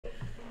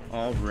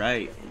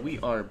Alright, we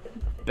are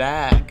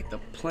back. The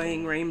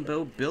Playing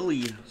Rainbow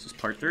Billy. This is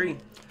part 3.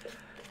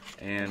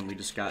 And we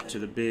just got to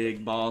the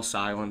big boss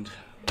island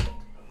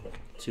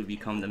to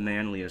become the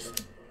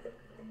manliest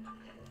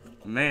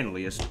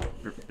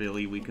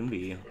Billy we can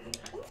be.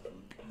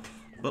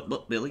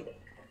 But Billy.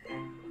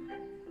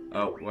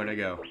 Oh, where'd I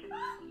go?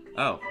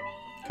 Oh,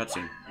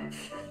 cutscene.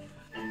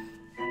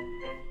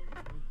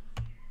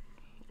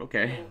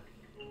 Okay.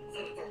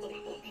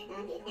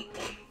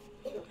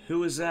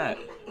 Who was that?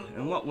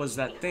 And what was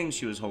that thing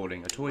she was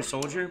holding? A toy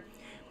soldier?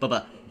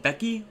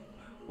 Becky?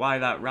 Why,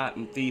 that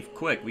rotten thief.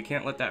 Quick, we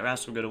can't let that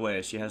rascal get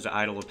away. She has the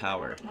idol of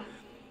power.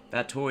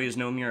 That toy is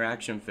no mere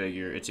action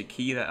figure. It's a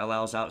key that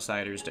allows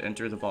outsiders to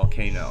enter the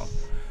volcano.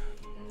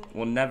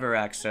 We'll never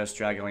access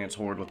Dragonlance's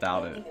hoard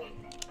without it.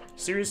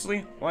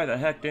 Seriously? Why the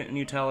heck didn't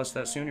you tell us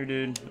that sooner,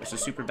 dude? This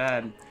is super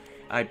bad.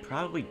 I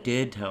probably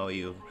did tell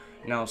you.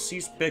 Now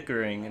cease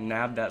bickering and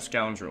nab that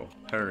scoundrel.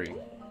 Hurry.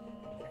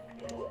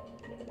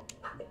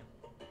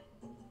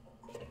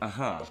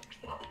 Uh-huh.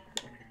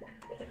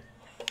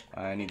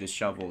 I need to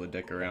shovel the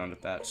dick around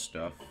with that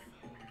stuff.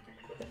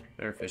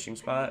 There a fishing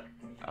spot?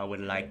 I would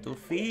like to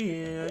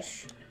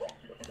fish.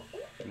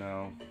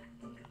 No.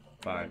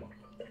 Fine.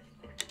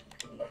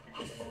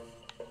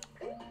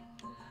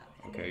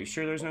 Okay, you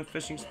sure there's no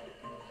fishing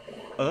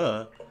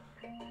I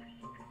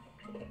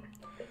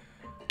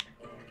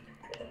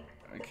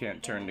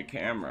can't turn the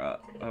camera.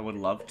 I would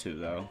love to,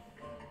 though.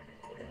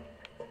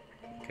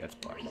 Okay, that's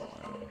black.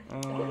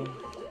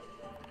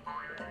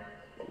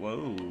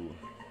 Whoa.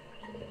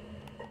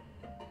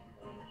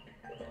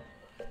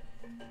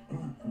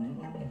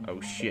 Oh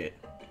shit.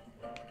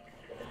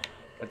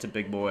 That's a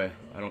big boy.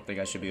 I don't think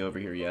I should be over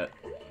here yet.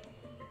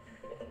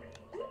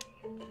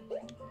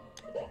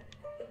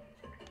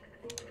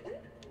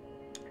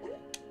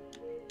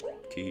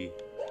 Key.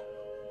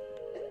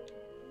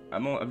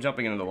 I'm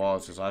jumping into the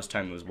walls because last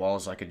time there was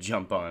walls I could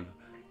jump on.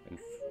 And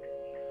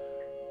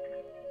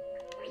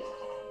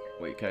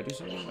wait, can I do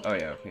something? Oh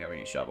yeah, we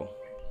need a shovel.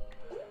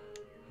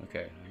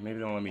 Okay, maybe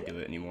don't let me do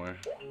it anymore.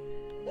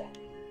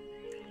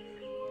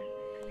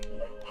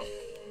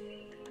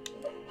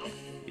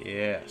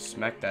 Yeah,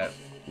 smack that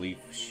leaf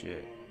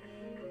shit.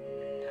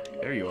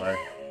 There you are.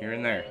 You're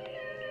in there.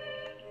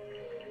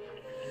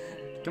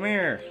 Come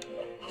here.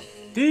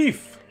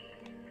 Thief!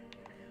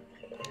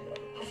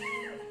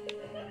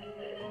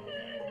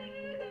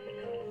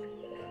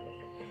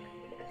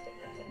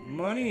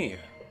 Money.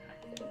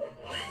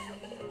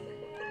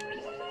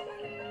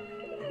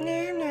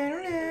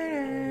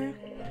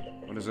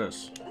 What is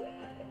this?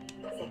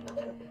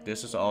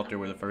 This is the altar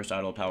where the first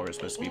idol power is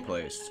supposed to be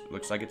placed.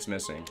 Looks like it's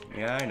missing.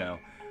 Yeah, I know.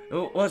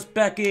 It was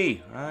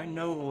Becky! I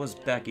know it was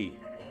Becky.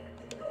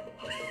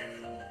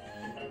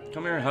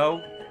 Come here,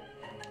 ho.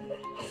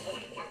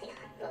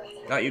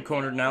 Got you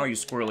cornered now, you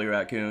squirrely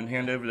raccoon.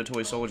 Hand over the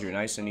toy soldier,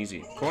 nice and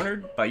easy.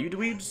 Cornered? By you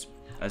dweebs?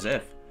 As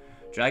if.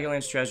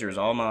 Dragonlance's treasure is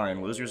all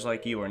mine. Losers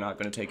like you are not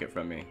going to take it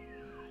from me.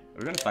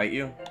 We're going to fight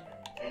you.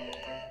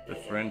 The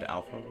friend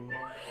Alpha Roar?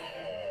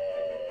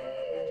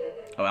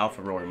 Oh,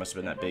 Alpha Roar must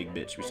have been that big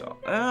bitch we saw.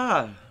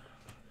 Ah!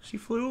 She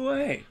flew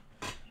away.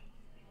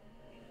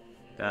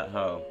 That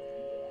hoe.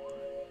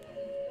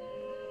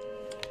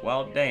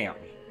 Well, damn.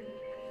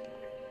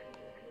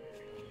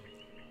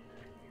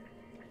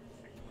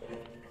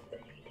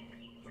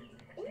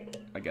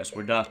 I guess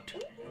we're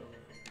ducked.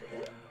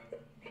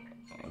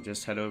 I'll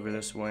just head over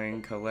this way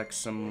and collect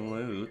some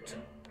loot.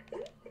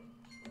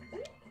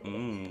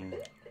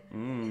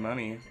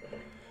 Money.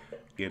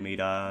 Give me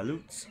the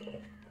loot.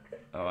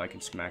 Oh, I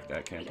can smack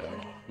that, can't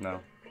I?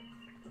 No.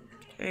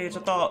 Hey, it's a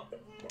thought.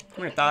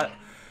 Come here, thought.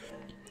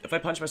 If I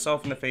punch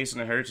myself in the face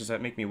and it hurts, does that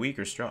make me weak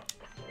or strong?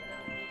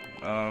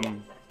 I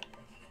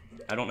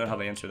don't know how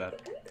to answer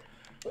that.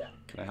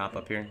 Can I hop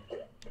up here?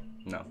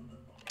 No.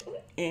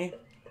 Eh.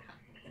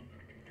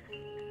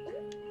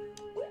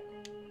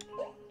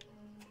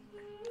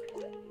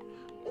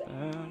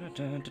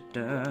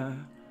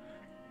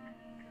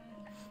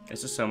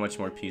 This is so much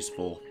more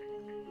peaceful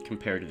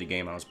compared to the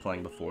game I was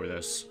playing before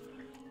this.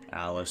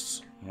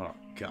 Alice. Oh,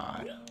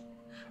 God.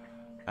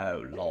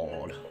 Oh,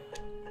 Lord.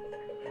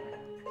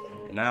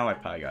 Now I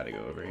probably gotta go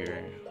over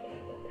here.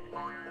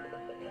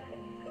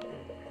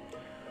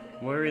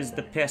 Where is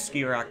the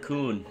pesky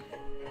raccoon?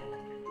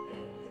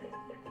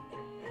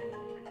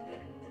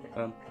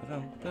 I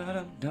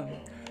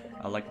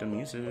like the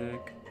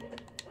music.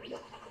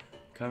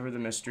 Cover the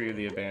mystery of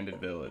the abandoned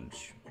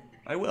village.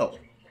 I will.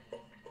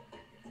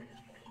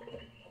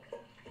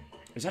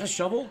 Is that a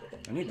shovel?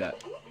 I need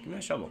that. Give me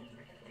a shovel.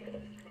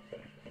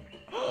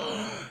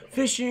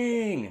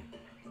 Fishing!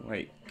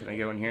 Wait, can I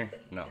go in here?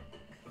 No.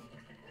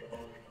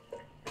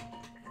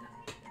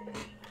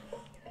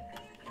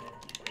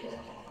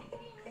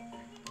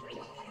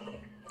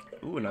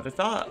 Ooh, another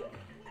thought.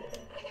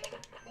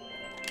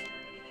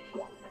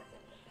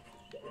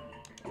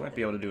 I might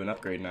be able to do an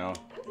upgrade now.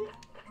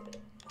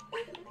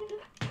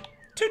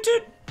 Toot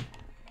toot!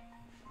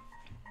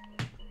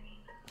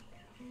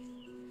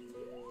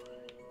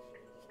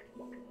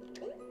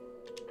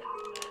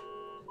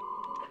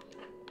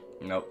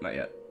 Nope, not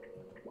yet.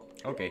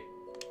 Okay.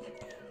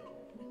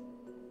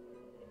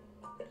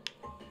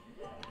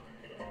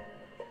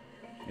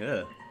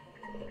 Yeah.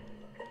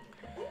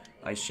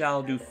 I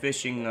shall do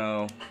fishing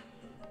though.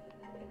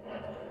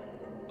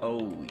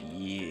 Oh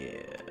yeah.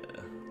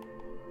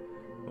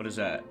 What is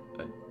that?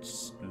 A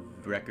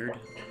record?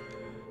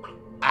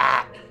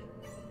 Ah!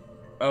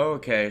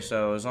 Okay,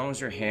 so as long as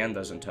your hand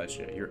doesn't touch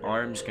it, your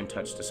arms can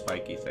touch the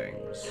spiky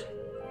things.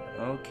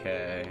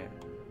 Okay.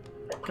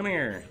 Come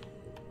here.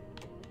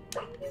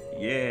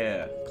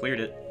 Yeah, cleared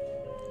it.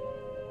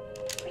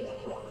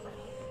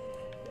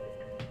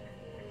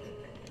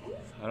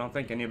 I don't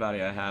think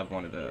anybody I have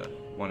wanted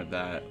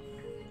that.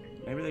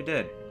 Maybe they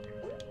did.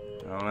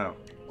 I don't know.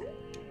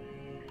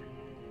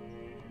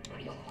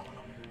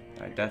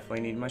 I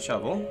definitely need my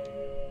shovel.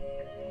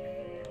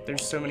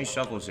 There's so many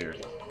shovels here.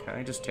 Can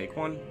I just take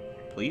one,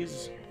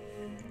 please?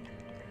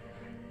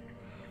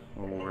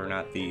 Oh, we're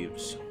not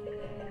thieves.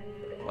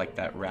 Like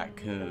that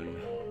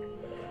raccoon.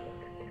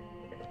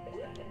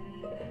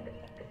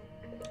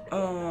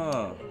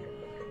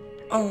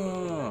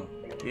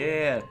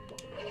 Yeah.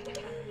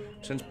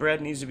 Since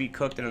bread needs to be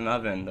cooked in an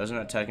oven, doesn't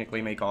that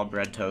technically make all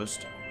bread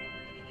toast?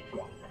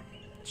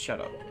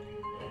 Shut up.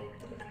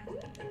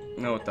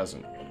 No, it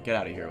doesn't. Get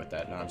out of here with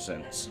that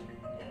nonsense.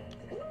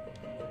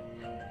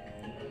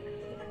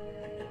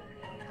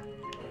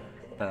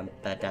 Bum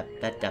ba da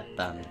ba da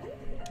bum.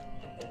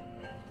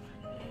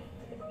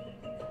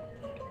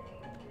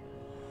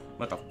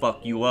 What the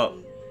fuck you up?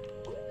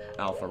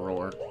 Alpha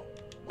roar.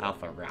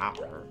 Alpha roar.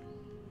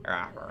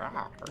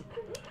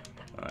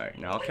 Alright,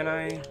 now can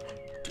I...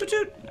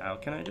 Toot-toot! Now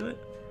can I do it?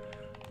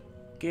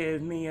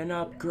 Give me an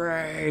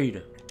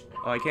upgrade!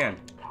 Oh, I can.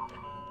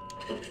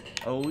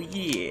 Oh,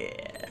 yeah.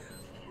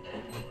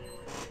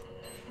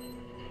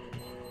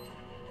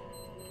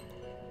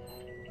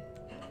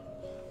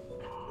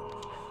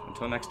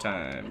 Until next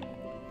time.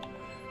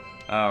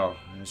 Oh,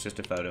 it's just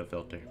a photo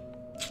filter.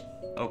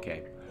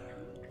 Okay.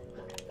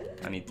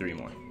 I need 3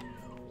 more.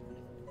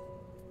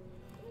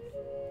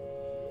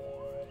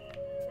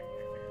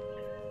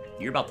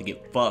 You're about to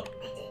get fucked.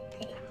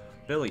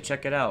 Billy,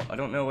 check it out. I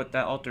don't know what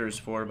that altar is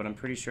for, but I'm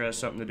pretty sure it has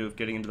something to do with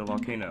getting into the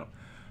volcano.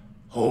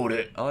 Hold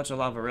it. Oh, it's a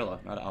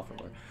lavarilla, not an alpha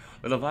lord.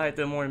 The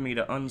Leviathan warned me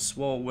to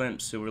unswole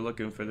wimps who were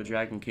looking for the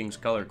Dragon King's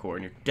color core,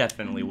 and you're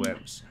definitely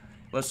wimps.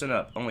 Listen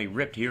up. Only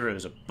ripped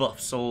heroes of buff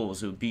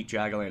souls who beat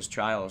Dragonlance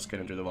trials can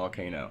enter the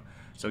volcano.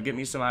 So get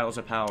me some idols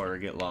of power or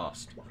get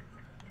lost.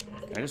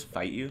 Can I just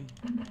fight you?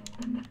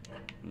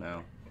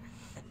 No.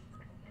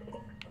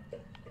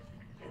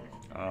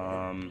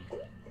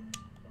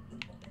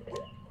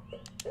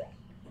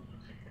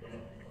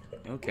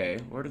 Okay,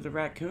 where did the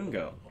raccoon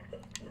go?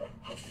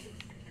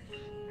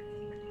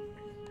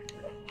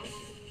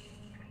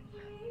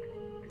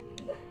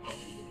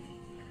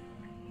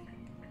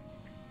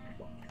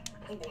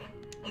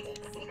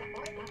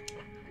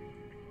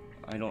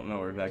 I don't know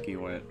where Becky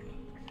went.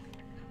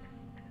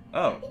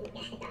 Oh.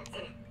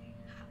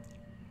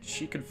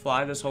 She could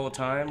fly this whole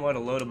time? What a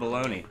load of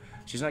baloney.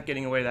 She's not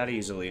getting away that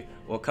easily.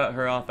 We'll cut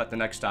her off at the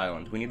next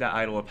island. We need that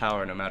idol of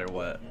power no matter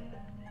what.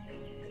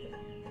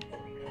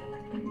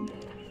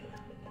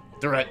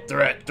 Threat,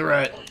 threat,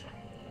 threat!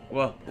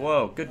 Whoa,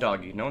 whoa, good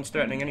doggy. No one's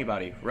threatening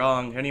anybody.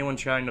 Wrong. Anyone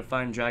trying to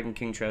find Dragon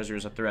King treasure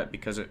is a threat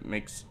because it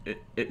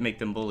make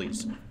them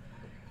bullies.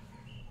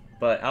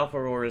 But Alpha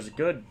Roar is a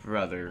good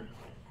brother.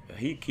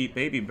 He keep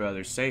baby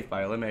brothers safe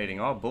by eliminating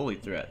all bully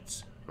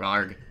threats.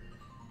 Rarg.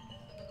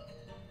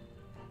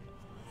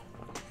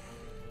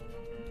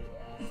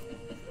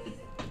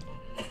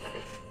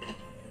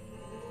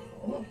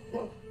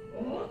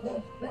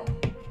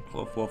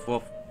 Woof, woof,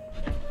 woof.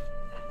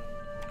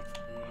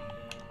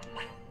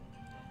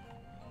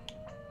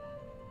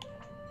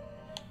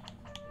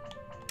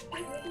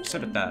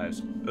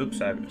 Sympathize.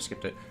 Oops, I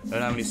skipped it. I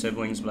don't have any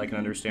siblings, but I can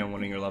understand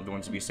wanting your loved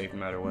ones to be safe no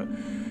matter what.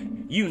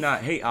 You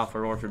not hate Alpha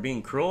Roar for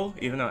being cruel,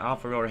 even though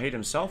Alpha Roar hate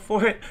himself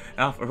for it?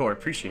 Alpha Roar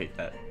appreciate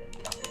that.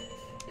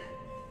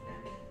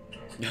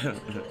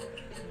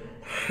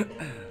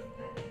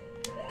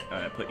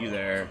 Alright, put you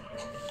there.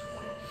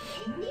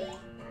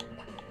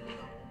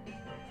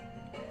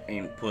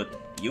 And put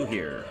you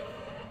here.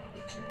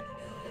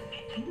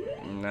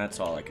 And that's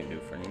all I can do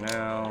for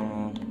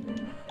now.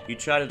 You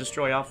try to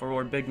destroy Alpha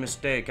Roar, big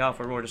mistake.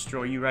 Alpha Roar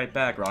destroy you right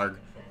back, Rarg.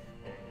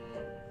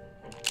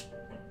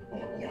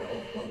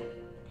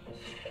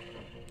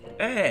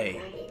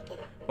 Hey!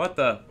 What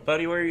the?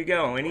 Buddy, where are you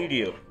going? We need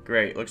you.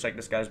 Great. Looks like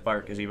this guy's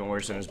bark is even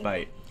worse than his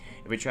bite.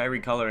 If we try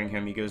recoloring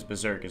him, he goes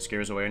berserk and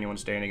scares away anyone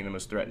standing in the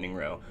most threatening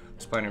row.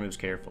 This planner moves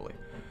carefully.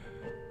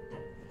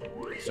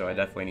 So I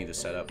definitely need to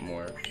set up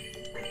more.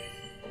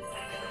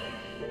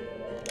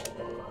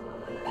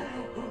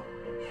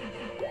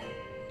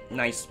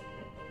 Nice.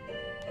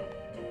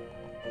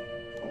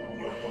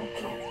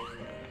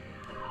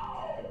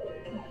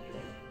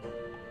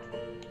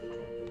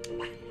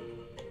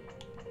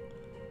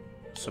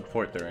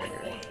 Support their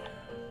anger.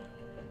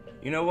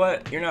 You know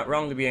what? You're not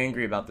wrong to be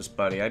angry about this,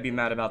 buddy. I'd be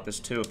mad about this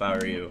too if I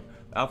were you.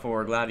 Alpha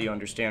Roar, glad you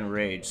understand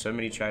rage. So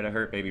many try to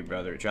hurt baby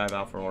brother. Drive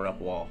Alpha Roar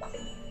up wall.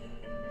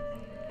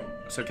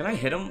 So can I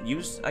hit him?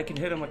 I can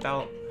hit him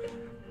without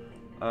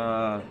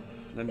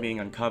them being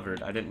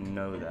uncovered. I didn't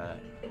know that.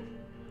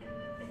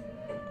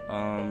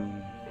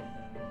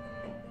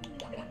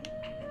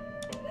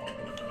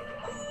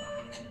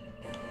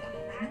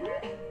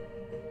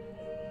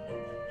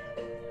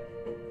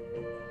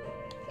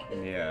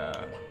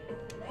 Yeah.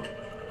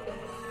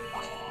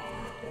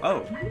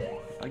 Oh,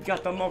 I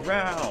got the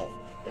morale.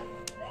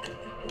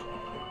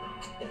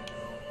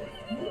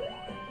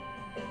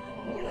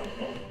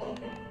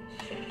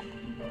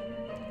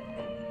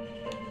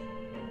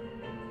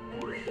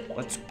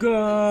 Let's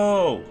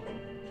go.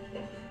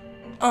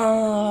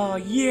 Oh,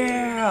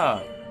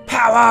 yeah.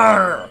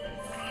 Power.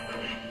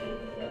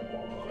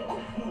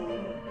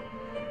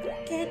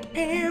 Get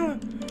down.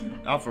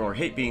 Alpha Roar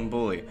hate being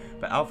bully,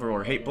 but Alpha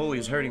Roar hate bully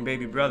is hurting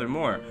baby brother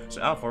more.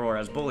 So Alpha Roar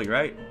has bully,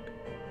 right?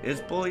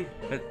 Is bully?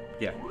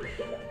 Yeah.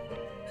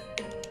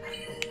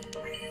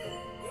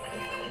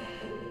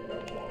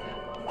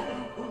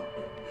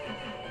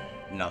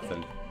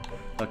 Nothing.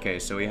 Okay,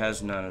 so he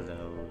has none of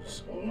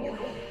those.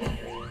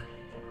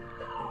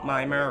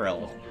 My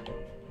Merrill.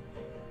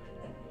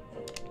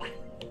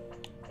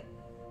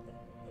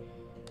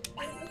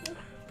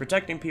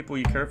 Protecting people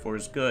you care for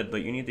is good,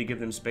 but you need to give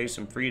them space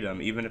and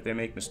freedom, even if they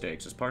make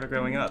mistakes. It's part of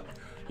growing up.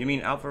 You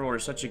mean Alpha Roar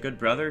is such a good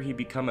brother, he'd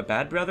become a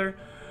bad brother?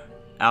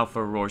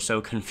 Alpha Roar so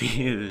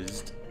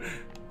confused.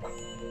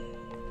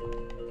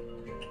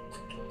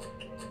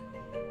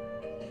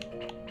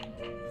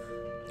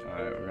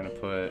 Alright, we're gonna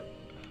put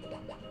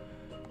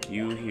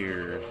you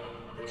here.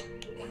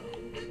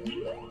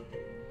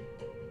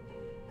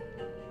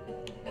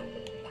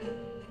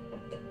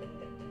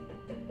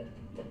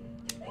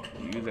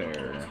 You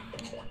there.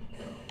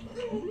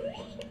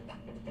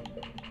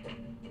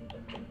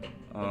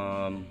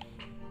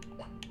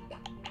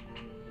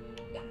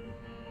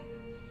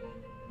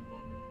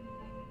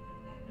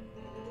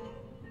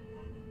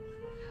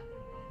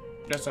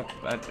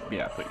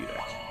 Yeah, put you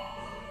there.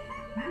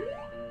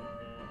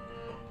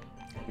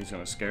 He's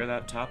gonna scare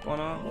that top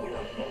one off?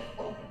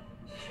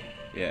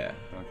 Yeah,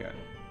 okay.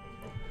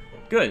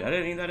 Good, I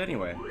didn't need that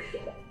anyway.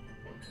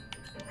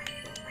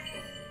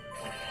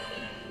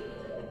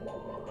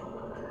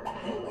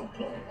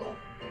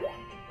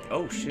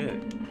 Oh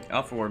shit.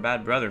 Alpha Roar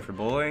bad brother for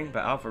bullying,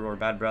 but Alpha Roar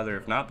bad brother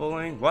if not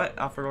bullying? What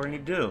Alpha Roar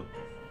need to do?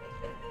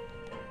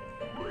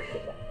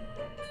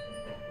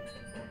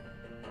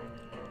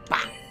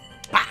 Bah!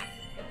 Bah!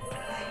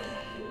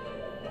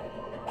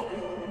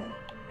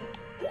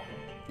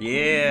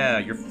 Yeah,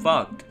 you're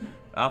fucked.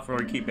 Alpha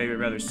Roar keep baby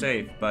brother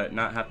safe, but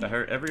not have to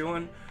hurt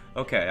everyone?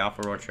 Okay,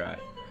 Alpha Roar try.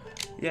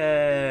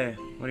 Yay!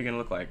 What are you gonna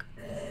look like?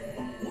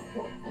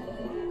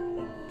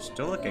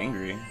 Still look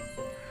angry.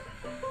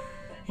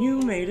 You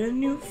made a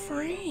new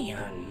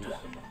friend.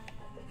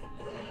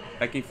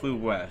 Becky flew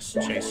west.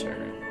 Chase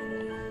her.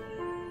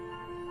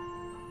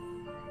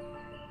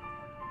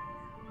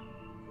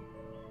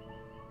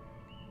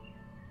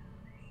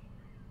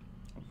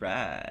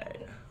 Right.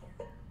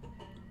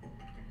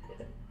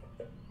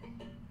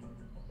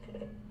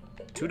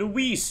 To the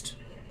west.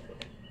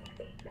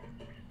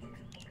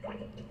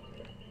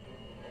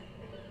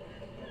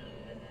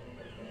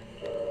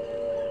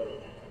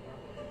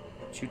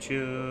 Choo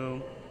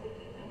choo.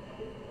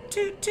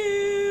 Toot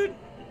toot.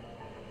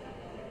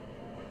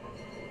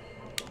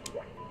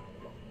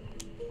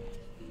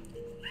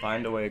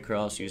 Find a way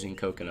across using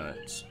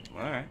coconuts.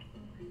 Alright.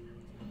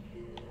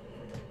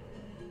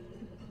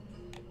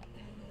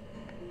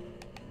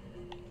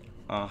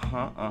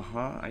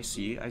 I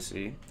see, I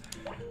see.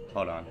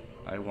 Hold on.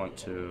 I want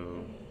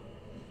to...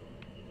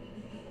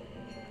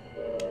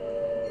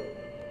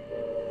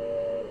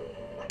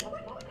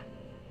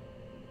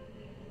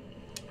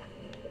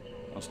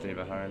 I'll stay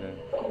behind it.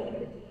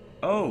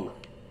 Oh!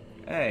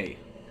 Hey.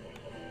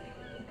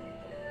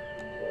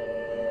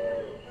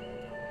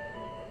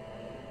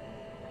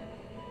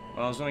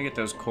 Well, I was gonna get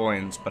those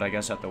coins, but I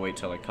guess I have to wait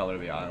till I color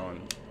the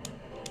island.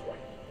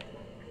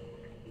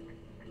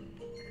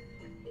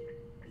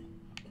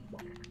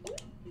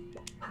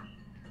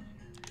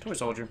 Toy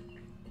soldier.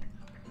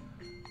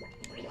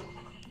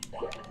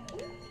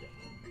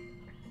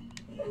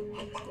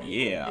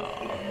 Yeah.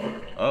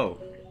 Oh.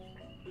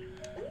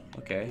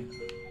 Okay.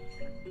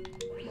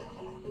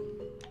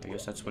 I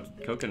guess that's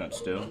what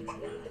coconuts do.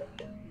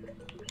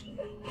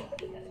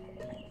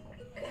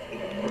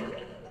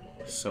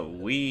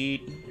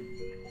 Sweet.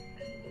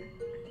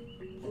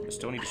 I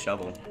still need a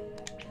shovel.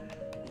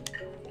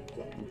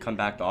 Come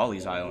back to all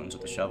these islands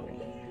with a shovel.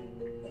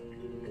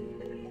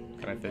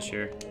 Can I fish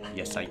here?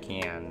 Yes, I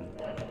can.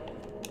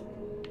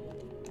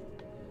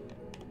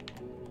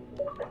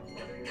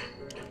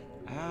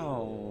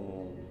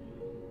 Ow.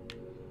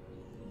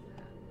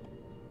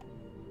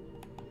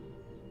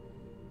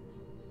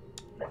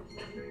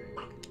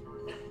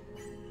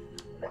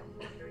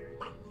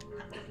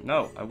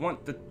 No, I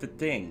want the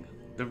thing.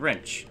 The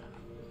wrench.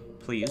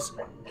 Please.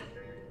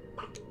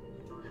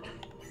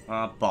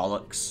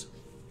 Bollocks.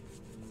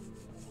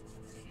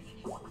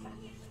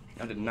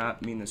 I did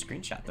not mean the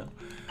screenshot though.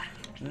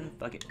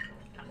 Fuck it.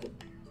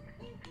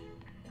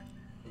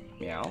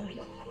 Meow.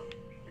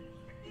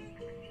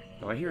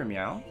 Do I hear a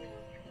meow?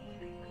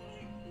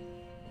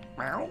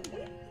 Meow?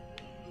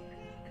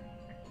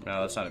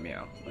 No, that's not a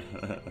meow.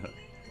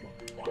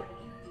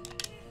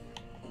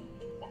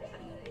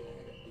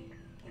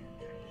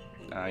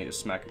 I need to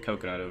smack a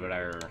coconut over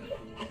there.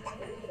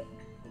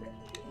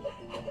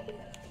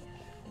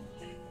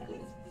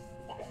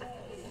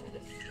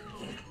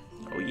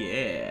 Oh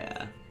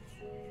yeah.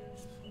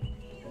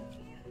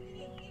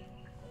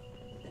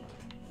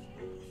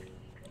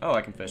 Oh,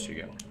 I can fish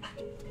again.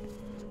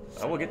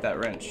 I will get that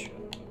wrench.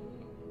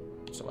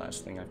 It's the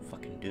last thing I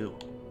fucking do.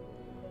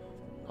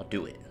 I'll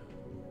do it.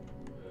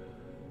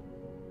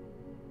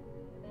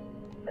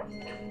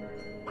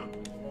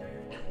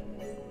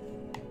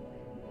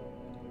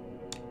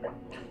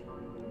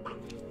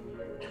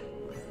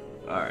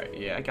 Alright,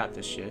 yeah, I got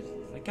this shit.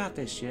 I got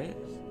this shit.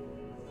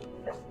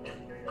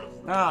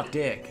 Ah,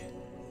 dick.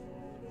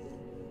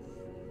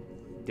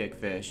 Dick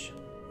fish.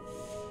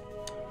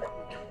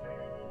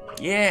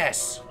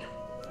 Yes!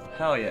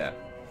 Hell yeah.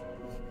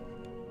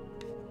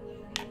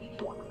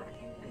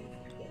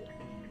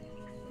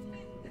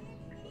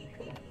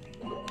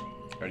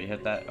 Already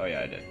hit that? Oh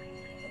yeah, I did.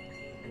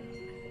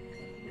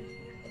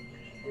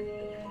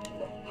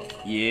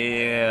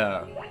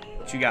 Yeah.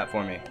 What you got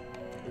for me?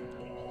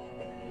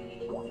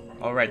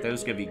 Alright,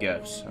 those give you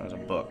gifts. That was a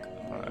book.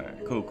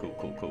 Alright, cool, cool,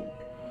 cool, cool.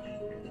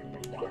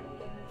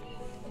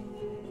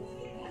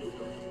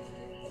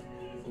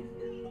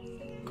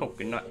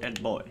 Coconut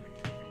head boy.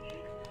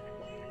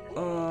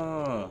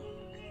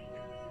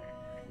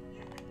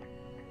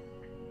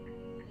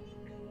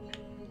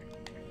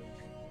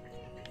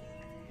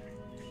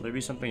 Will there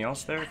be something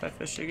else there if I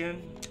fish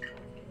again?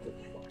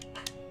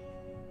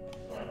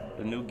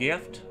 The new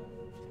gift?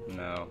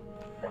 No.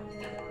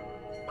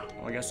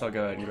 Well, I guess I'll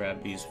go ahead and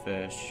grab these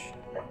fish.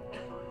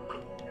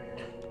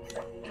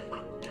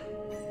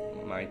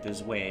 Might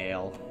as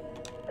well.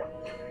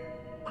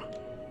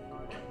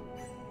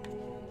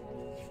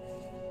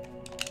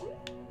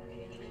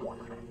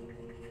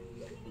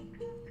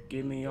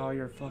 Give me all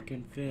your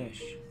fucking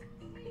fish.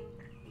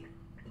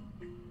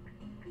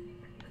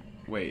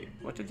 Wait,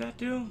 what did that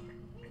do?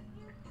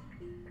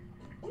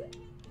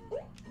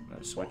 Did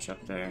I switch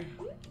up there?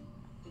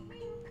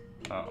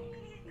 Oh.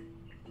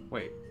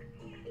 Wait.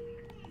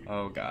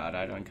 Oh god,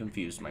 I done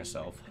confused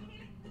myself.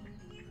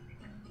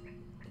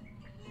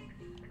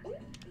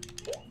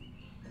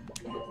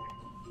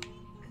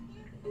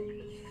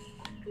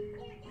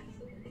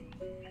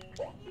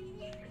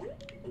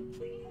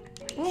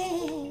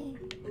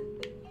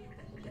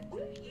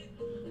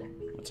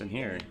 What's in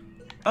here?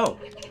 Oh!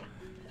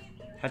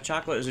 Hot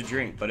chocolate is a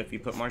drink, but if you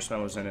put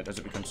marshmallows in it, does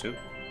it become soup?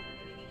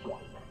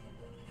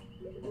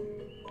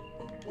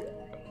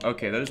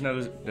 Okay, those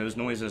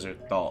noises are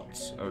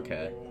thoughts.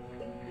 Okay.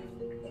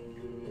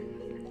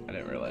 I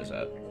didn't realize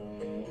that.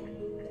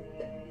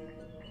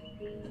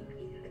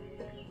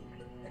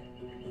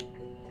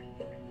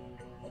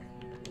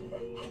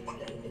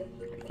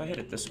 If I hit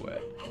it this way,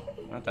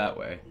 not that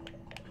way.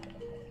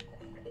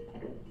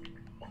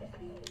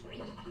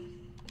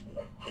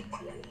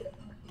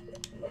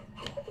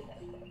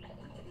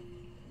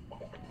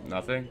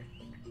 Nothing?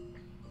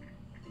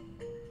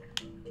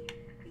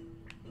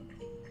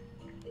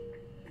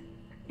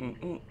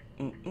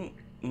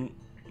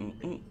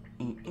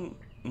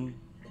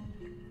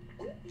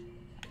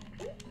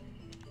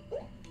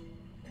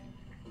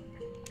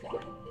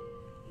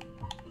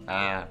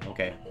 Ah,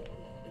 okay.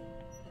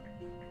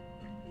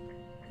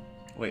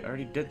 Wait, I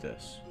already did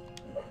this.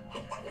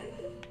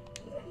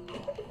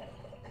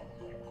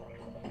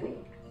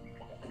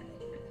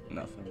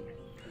 Nothing.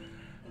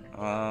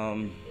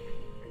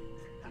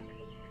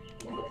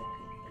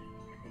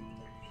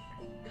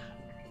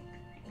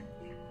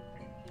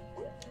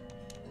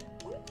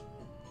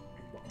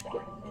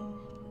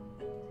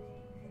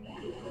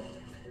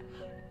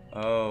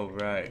 Oh,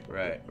 right.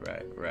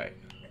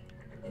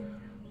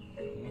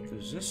 What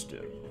does this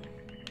do?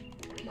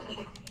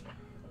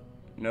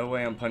 No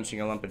way I'm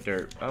punching a lump of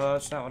dirt. Oh,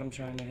 that's not what I'm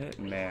trying to hit,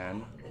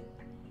 man.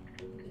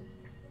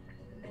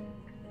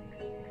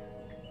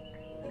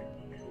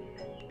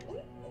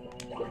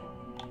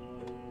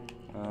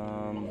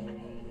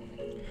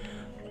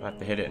 I have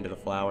to hit it into the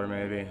flower,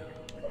 maybe.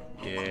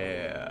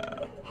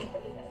 Yeah.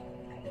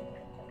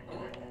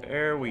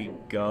 There we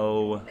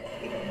go.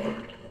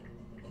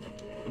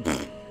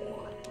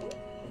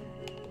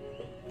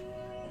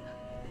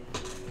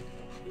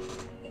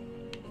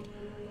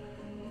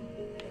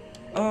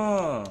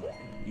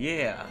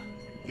 Yeah.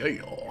 Yeah.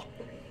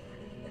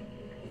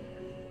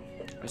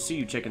 I see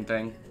you, chicken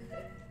thing.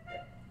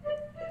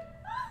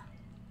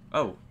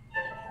 Oh.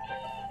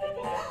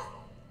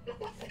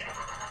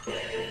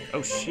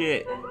 Oh,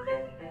 shit.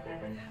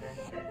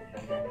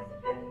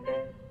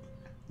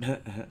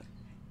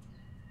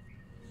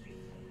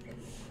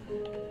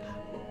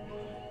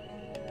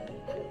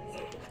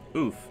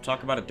 Oof,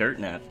 talk about a dirt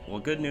nap. Well,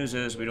 good news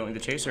is we don't need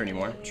to chase her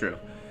anymore. True.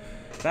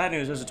 Bad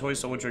news is a toy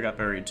soldier got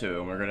buried too,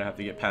 and we're gonna have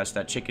to get past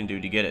that chicken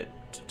dude to get it.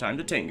 Time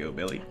to tango,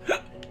 Billy.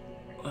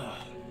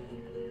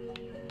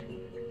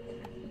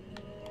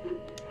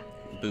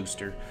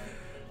 Booster.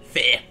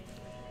 Fair.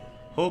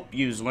 Hope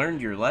you's learned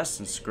your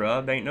lesson,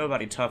 scrub. Ain't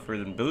nobody tougher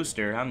than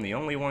Booster. I'm the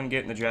only one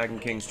getting the Dragon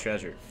King's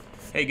treasure.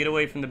 Hey, get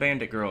away from the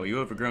bandit girl, you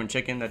overgrown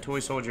chicken. That toy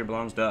soldier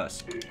belongs to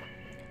us.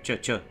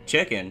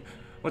 Chicken?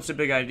 What's the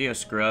big idea,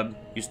 scrub?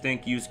 You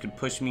think yous could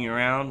push me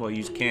around? Well,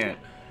 yous can't.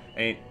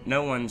 Ain't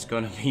no one's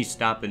gonna be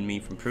stopping me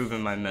from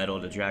proving my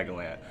mettle to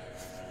Dragonland.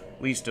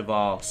 Least of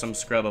all, some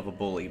scrub of a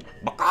bully.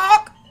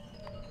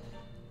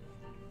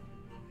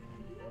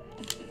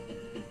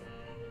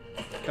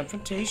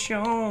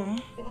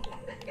 Confrontation.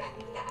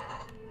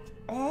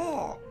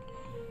 Oh.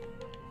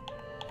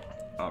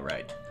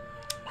 Alright.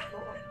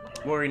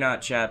 Worry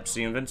not, chaps.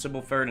 The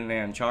invincible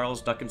Ferdinand,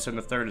 Charles Duckinson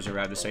III, has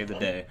arrived to save the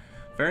day.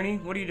 Fernie,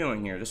 what are you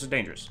doing here? This is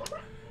dangerous.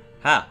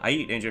 Ha! I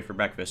eat danger for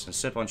breakfast and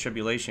sip on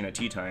tribulation at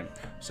tea time.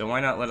 So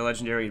why not let a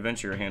legendary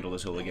adventurer handle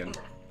this hooligan?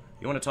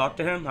 You want to talk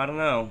to him? I don't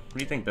know. What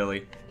do you think,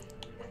 Billy?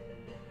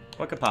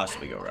 What could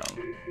possibly go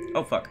wrong?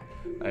 Oh, fuck.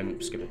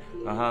 I'm skipping.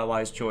 Aha,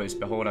 wise choice.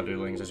 Behold,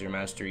 underlings, as your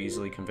master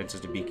easily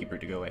convinces the beekeeper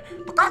to go away.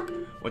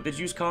 What did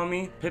yous call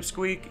me?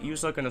 Pipsqueak?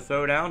 Yous looking to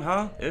throw down,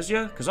 huh? Is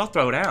ya? 'Cause I'll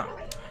throw down.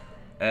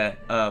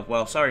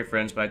 Well, sorry,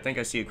 friends, but I think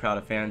I see a crowd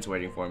of fans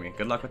waiting for me.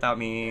 Good luck without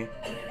me.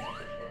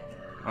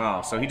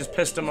 Oh, so he just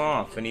pissed him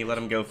off, and he let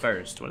him go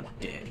first. What a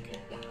dick.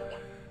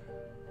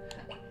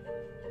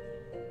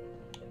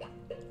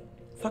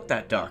 Fuck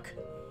that duck.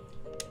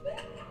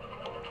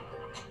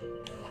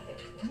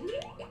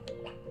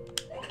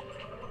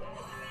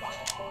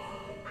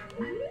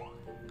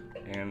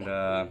 And,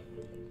 yeah,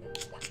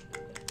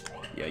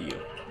 you.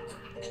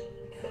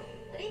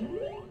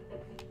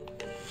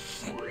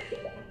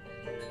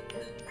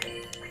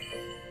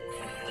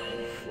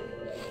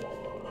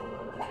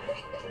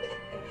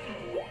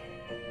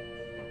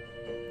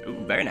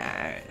 Ooh, very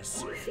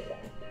nice.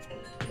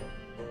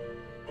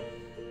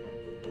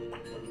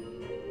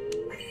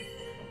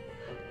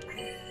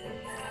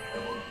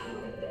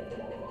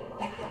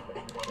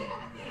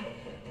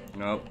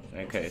 Nope.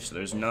 Okay, so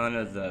there's none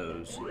of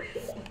those.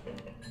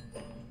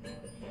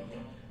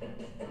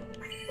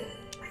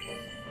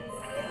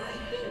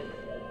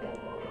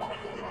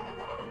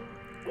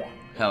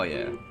 Hell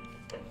yeah.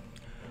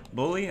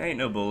 Bully? Ain't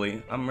no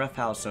bully. I'm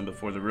roughhousing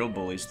before the real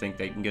bullies think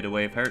they can get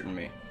away with hurting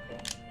me.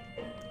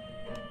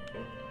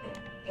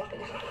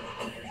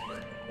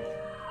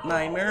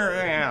 My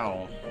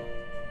meow.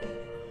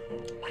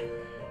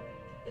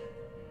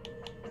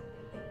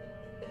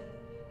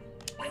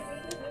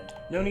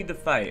 No need to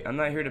fight. I'm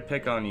not here to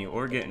pick on you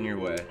or get in your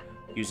way.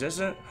 Use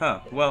isn't?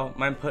 Huh. Well,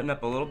 mind putting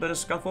up a little bit of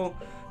scuffle?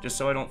 Just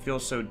so I don't feel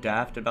so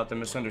daft about the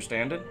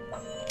misunderstanding?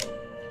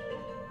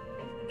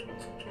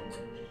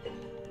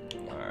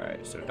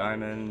 Alright, so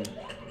diamond.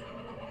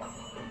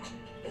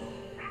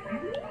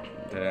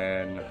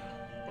 Then...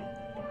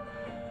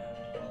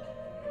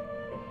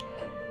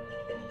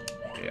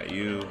 yeah,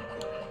 you.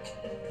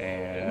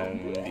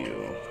 And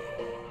you.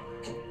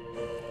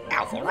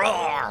 Alpha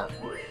Roar!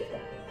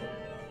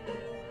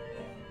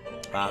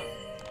 Pop.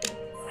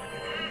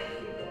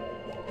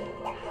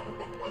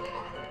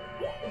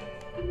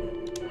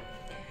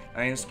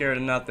 I ain't scared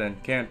of nothing.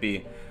 Can't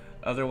be.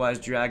 Otherwise,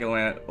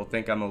 Dragonland will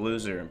think I'm a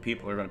loser and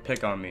people are gonna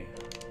pick on me.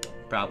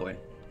 Probably.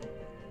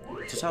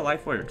 It's just how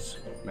life works,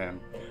 man.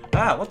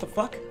 Ah, what the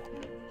fuck?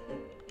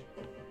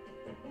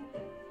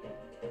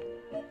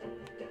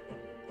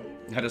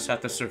 I just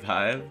have to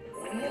survive?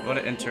 What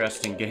an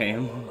interesting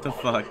game. What the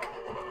fuck?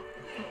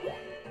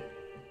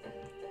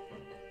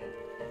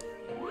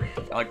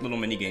 I like little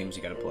mini games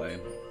you gotta play.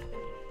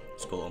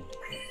 It's cool.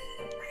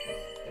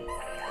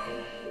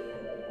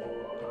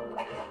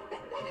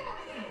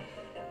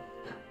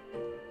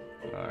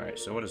 Alright,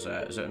 so what is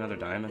that? Is it another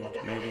diamond,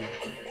 maybe?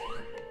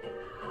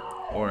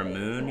 Or a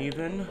moon,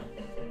 even?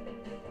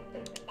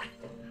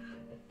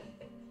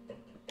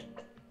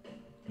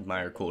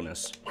 Admire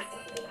coolness.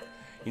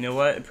 You know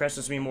what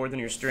impresses me more than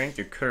your strength?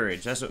 Your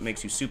courage. That's what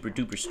makes you super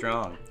duper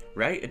strong.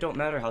 Right? It don't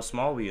matter how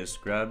small we is,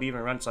 scrub.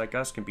 Even runts like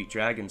us can beat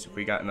dragons if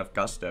we got enough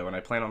gusto, and I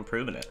plan on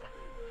proving it.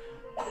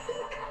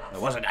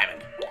 It was a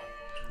diamond.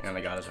 And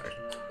I got his heart.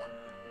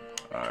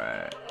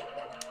 Alright.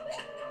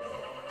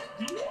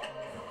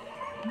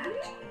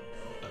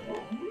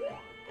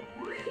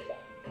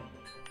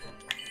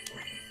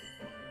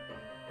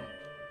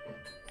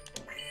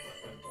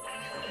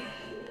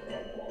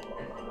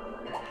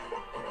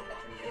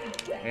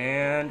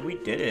 And we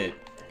did it.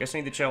 Guess I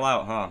need to chill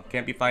out, huh?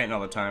 Can't be fighting all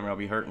the time or I'll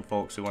be hurting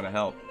folks who want to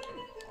help.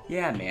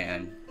 Yeah,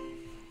 man.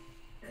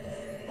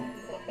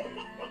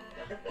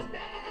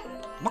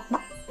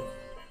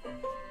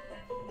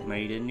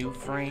 Made a new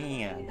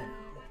friend.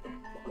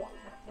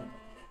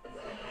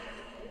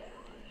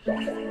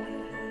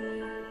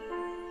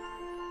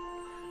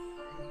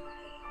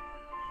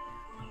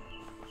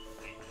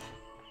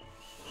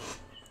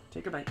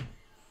 Take a bite.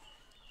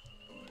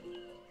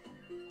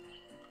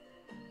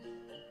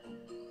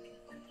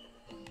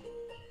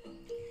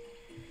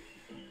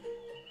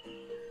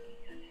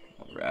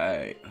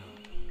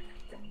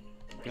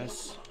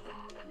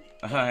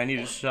 I need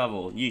a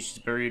shovel. Yeesh, she's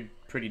buried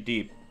pretty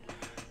deep.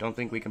 Don't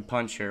think we can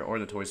punch her or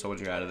the toy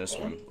soldier out of this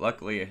one.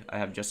 Luckily, I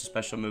have just a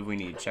special move we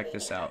need. Check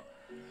this out.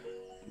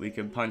 We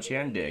can punch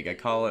and dig. I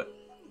call it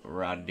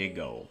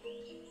Radigo.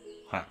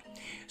 Huh.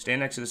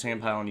 Stand next to the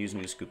sand pile and use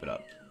me to scoop it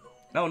up.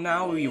 Oh,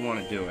 now you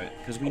want to do it,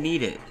 because we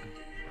need it.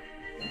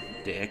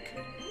 Dick.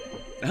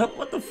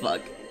 What the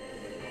fuck?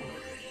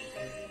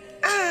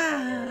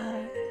 Ah!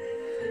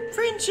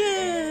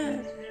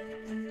 Friendship!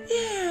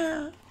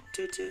 Yeah!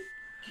 Toot toot.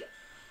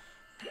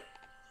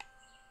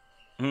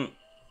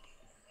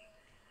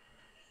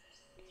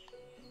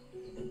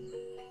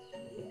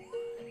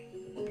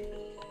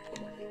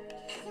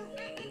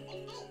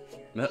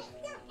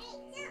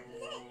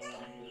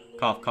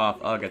 Cough, cough.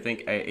 Ugh, I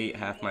think I ate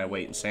half my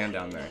weight in sand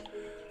down there.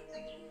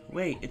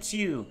 Wait, it's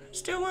you.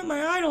 Still want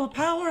my idol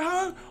power,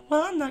 huh?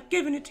 Well, I'm not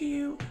giving it to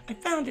you. I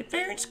found it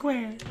fair and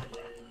square.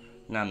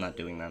 No, I'm not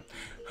doing that.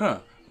 Huh.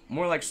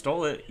 More like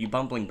stole it, you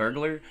bumbling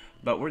burglar.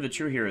 But we're the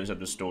true heroes of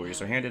the story,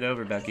 so hand it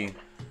over, Becky.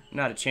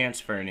 Not a chance,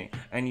 Fernie.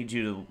 I need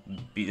to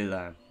be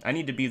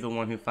the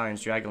one who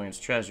finds Dragonland's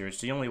treasure. It's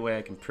the only way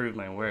I can prove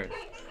my worth.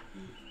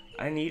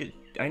 I need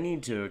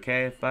to,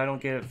 okay? If I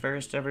don't get it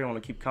first, everyone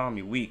will keep calling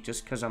me weak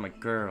just because I'm a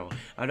girl.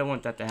 I don't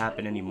want that to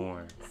happen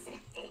anymore. ...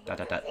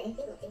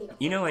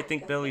 You know, I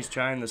think Billy's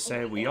trying to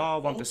say we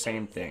all want the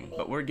same thing,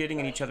 but we're getting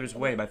in each other's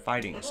way by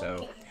fighting,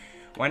 so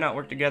why not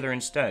work together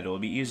instead? It'll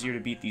be easier to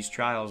beat these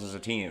trials as a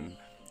team,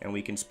 and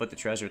we can split the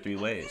treasure 3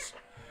 ways.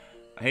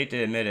 I hate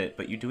to admit it,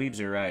 but you dweebs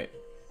are right.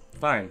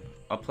 Fine,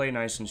 I'll play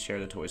nice and share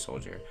the toy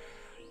soldier.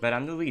 But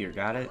I'm the leader,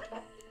 got it?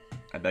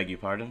 I beg your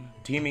pardon?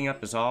 Teaming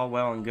up is all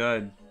well and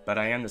good, but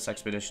I am this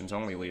expedition's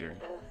only leader.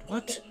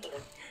 What?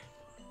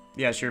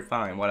 Yeah, sure,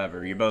 fine,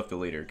 whatever. You're both the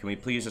leader. Can we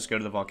please just go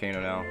to the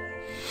volcano now?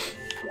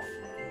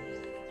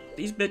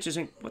 These bitches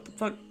ain't... What the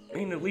fuck?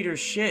 Ain't the leader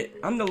shit.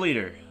 I'm the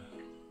leader.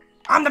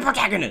 I'm the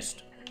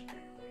protagonist!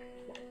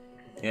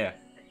 Yeah.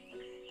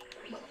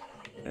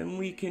 And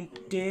we can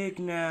dig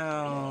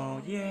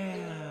now.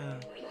 Yeah.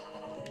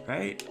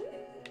 Right?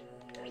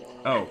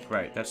 Oh,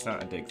 right. That's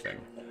not a dig thing.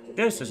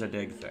 This is a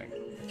dig thing.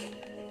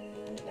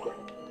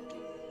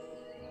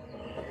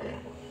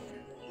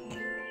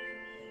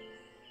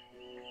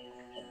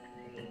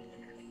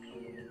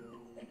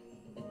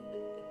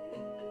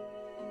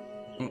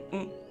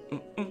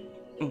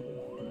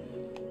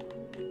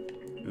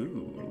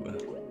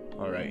 Ooh.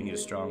 Alright, you need a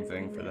strong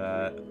thing for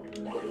that.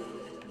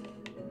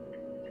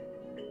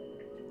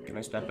 Can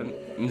I step in?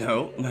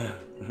 No.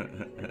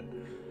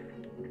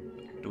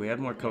 Do we have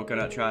more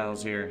coconut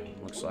trials here?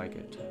 Looks like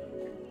it.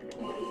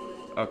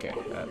 Okay,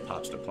 that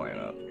pops the plant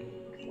up.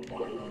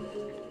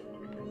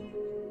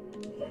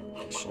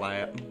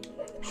 Slap.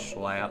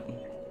 Slap.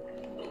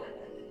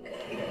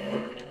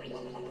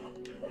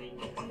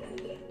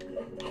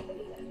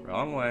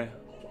 Wrong way.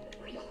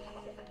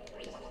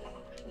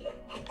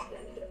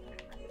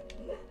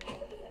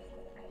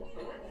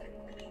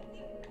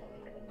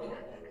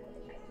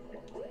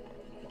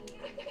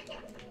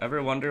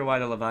 Ever wonder why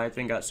the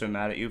Leviathan got so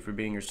mad at you for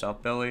being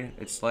yourself, Billy?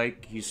 It's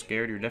like he's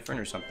scared you're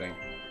different or something.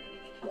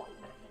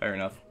 Fair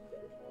enough.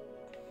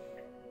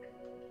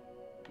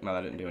 No,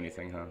 that didn't do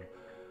anything, huh?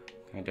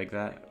 Can I dig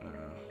that?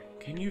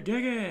 Can you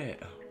dig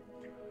it?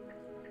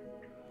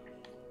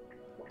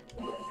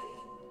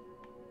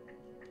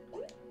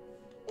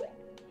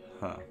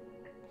 Huh.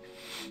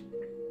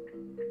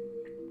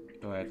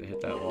 Do I have to hit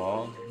that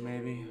wall,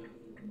 maybe?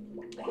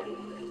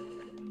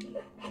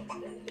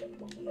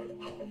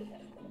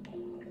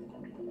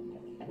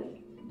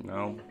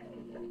 No.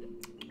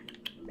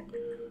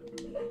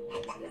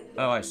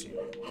 Oh, I see.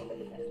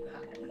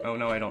 Oh,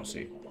 no, I don't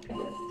see.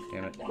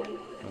 Damn it.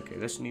 Okay,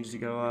 this needs to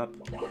go up.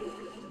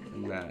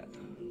 And that.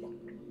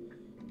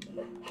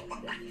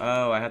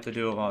 Oh, I have to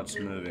do it while it's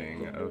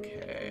moving.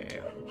 Okay.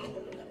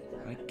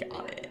 I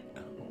got it.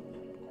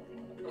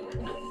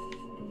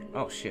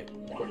 Oh, shit.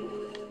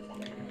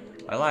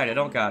 I lied, I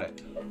don't got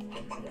it.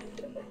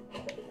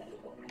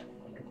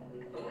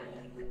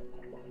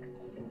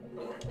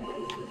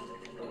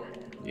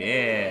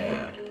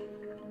 Yeah.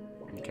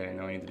 Okay,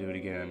 now I need to do it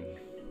again.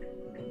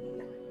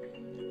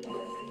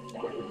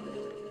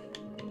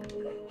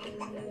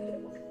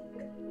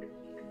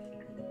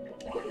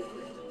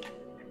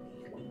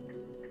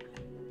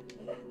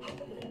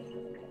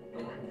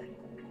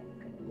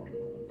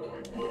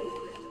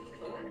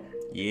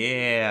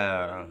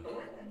 Yeah.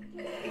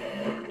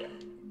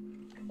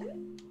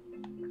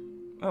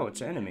 Oh, it's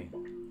an enemy.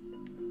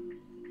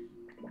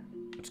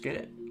 Let's get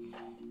it.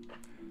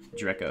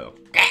 Draco.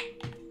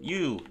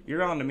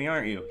 You're on to me,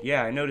 aren't you?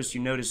 Yeah, I noticed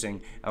you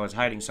noticing I was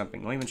hiding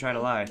something. Don't even try to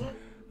lie.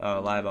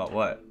 Lie about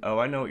what? Oh,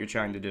 I know what you're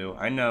trying to do.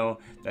 I know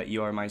that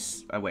you are my...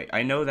 wait.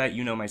 I know that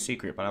you know my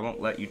secret, but I won't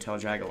let you tell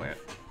Dragoland.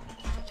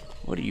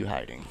 What are you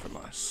hiding from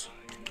us?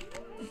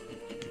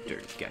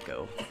 Dirt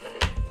gecko.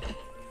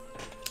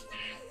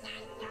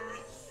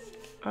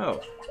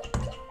 Oh.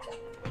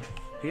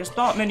 He has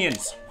thought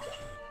minions!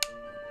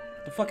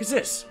 The fuck is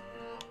this?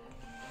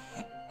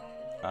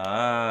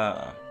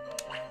 Ah.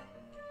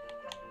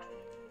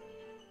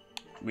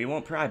 We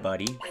won't pry,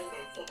 buddy.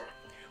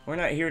 We're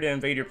not here to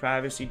invade your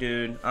privacy,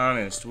 dude.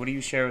 Honest, what do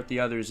you share with the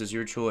others is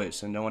your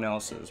choice and no one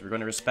else's. We're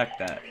going to respect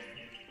that.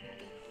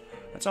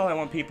 That's all I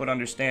want people to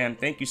understand.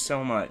 Thank you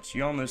so much.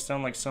 You almost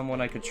sound like someone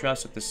I could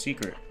trust with the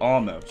secret.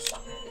 Almost.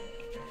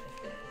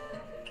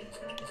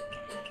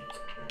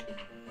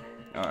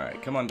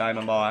 Alright, come on,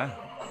 Diamond Boy.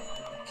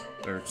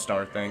 Or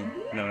star thing.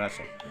 No, that's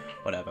it.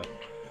 Whatever.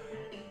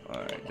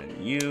 Alright, then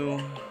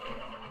you.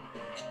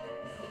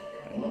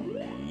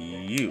 And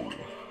you.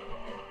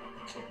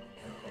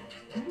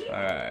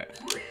 Alright.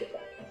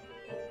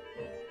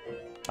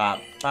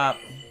 Pop, pop.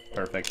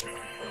 Perfect.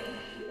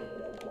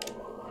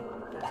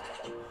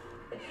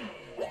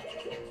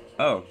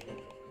 Oh.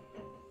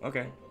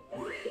 Okay.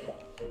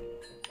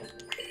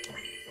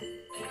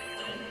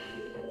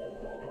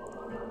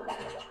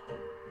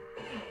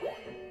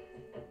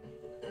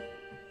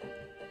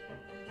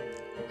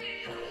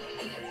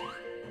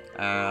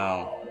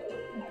 Ow.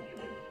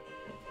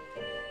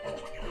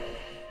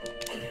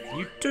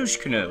 You douche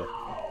canoe.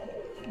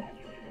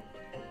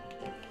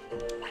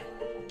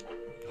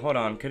 Hold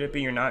on, could it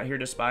be you're not here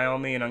to spy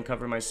on me and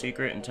uncover my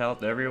secret and tell it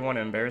to everyone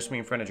and embarrass me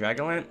in front of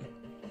Dragonlance?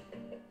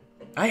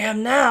 I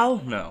am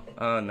now! No.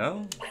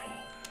 No?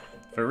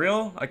 For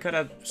real? I could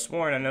have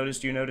sworn I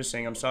noticed you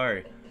noticing. I'm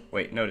sorry.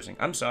 Wait, noticing.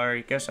 I'm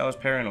sorry. Guess I was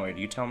paranoid.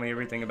 You tell me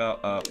everything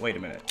about, wait a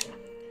minute.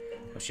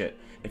 Oh shit.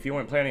 If you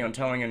weren't planning on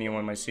telling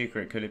anyone my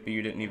secret, could it be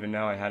you didn't even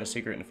know I had a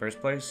secret in the first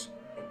place?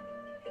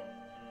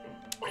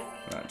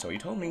 Not until you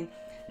told me.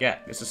 Yeah,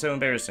 this is so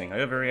embarrassing. I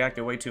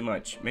overreacted way too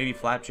much. Maybe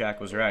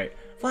Flapjack was right.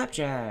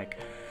 Flapjack!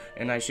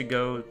 And I should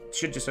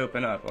just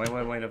open up. Only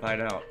one way to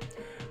find out.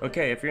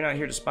 Okay, if you're not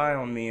here to spy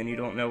on me and you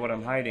don't know what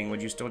I'm hiding,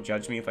 would you still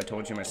judge me if I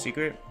told you my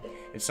secret?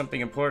 It's something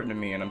important to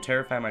me, and I'm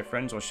terrified my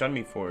friends will shun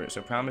me for it,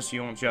 so promise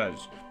you won't judge.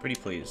 Pretty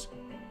please.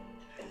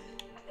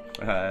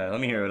 Let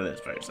me hear what it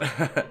is first.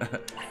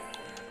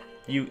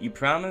 You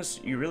promise?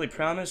 You really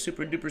promise?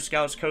 Super Duper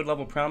Scouts code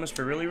level promise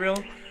for really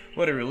real?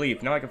 What a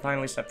relief. Now I can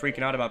finally stop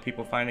freaking out about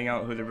people finding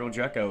out who the real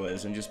Drecko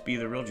is and just be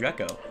the real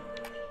Drecko.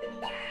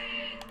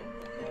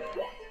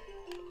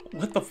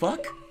 What the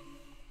fuck?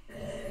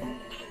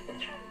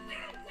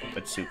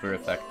 But super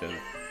effective.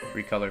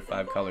 Recolor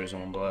 5 colors in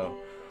one blow.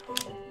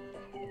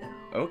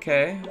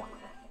 Okay.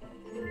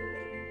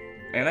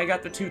 And I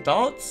got the 2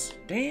 thoughts?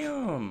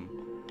 Damn.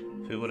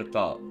 Who would have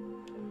thought?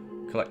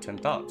 Collect 10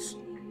 thoughts.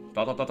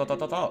 Thought.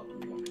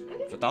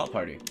 It's a thought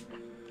party.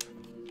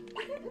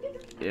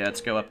 Yeah,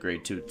 let's go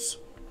upgrade Toots.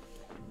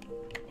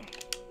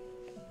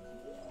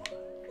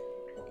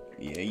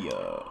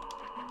 Yeah.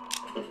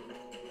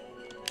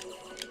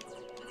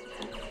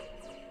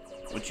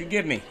 What you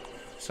give me?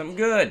 Something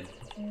good.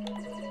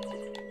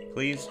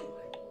 Please.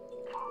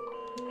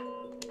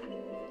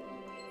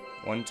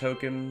 1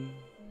 token.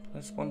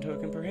 That's 1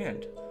 token per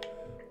hand.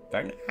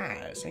 Very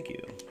nice. Thank you.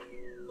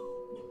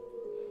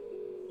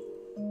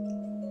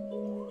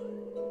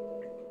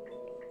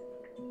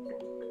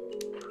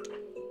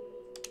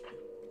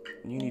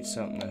 You need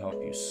something to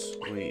help you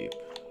sleep.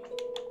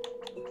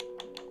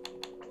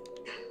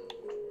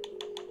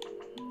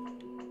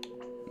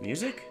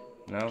 Music?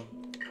 No.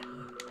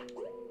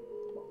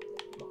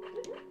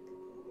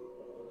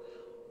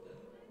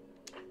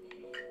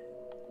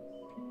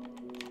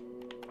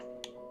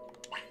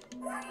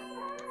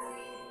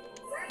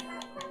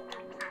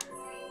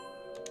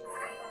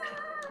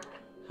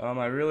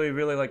 I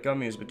really like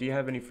gummies, but do you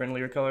have any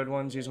friendlier colored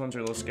ones? These ones are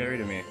a little scary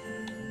to me.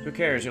 Who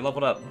cares? You're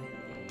leveled up.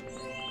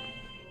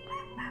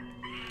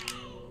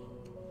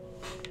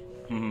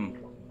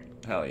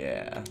 Hell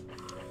yeah.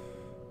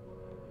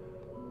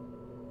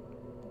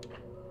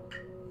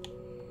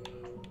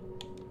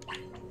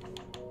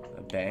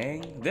 A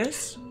bang?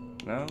 This?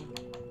 No?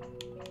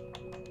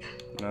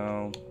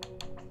 No.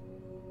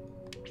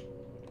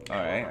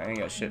 Alright, I ain't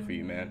got shit for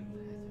you, man.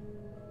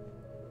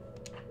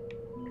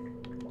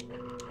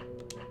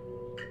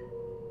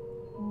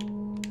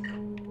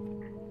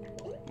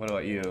 What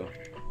about you?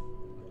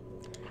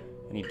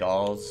 Any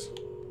dolls?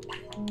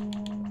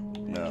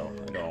 No,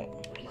 I don't.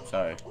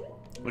 Sorry.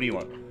 What do you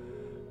want?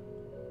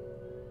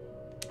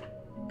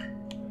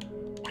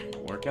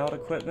 Workout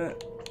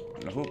equipment?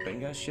 Nope,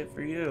 ain't got shit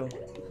for you.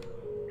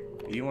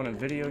 You want a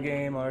video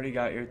game? Already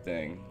got your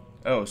thing.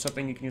 Oh,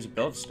 something you can use to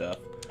build stuff.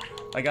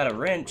 I got a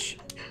wrench.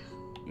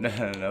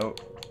 Nope.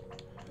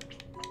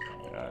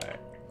 Alright.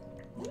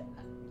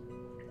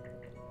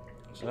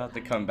 So I have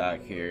to come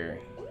back here.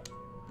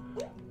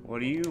 What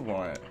do you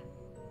want?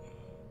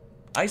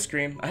 Ice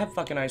cream. I have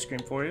fucking ice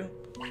cream for you.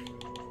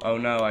 Oh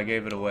no, I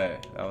gave it away.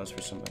 That was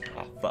for somebody.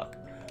 Oh, fuck.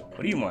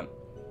 What do you want?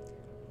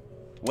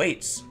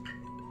 Weights.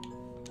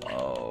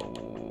 Oh,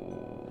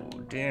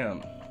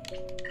 damn.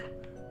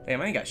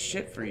 Damn, I ain't got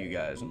shit for you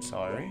guys. I'm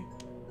sorry.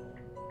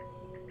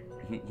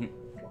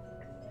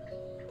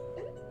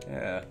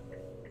 Yeah.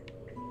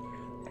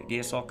 I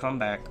guess I'll come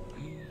back.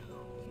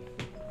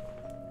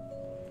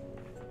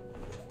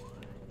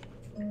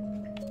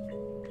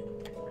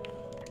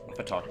 If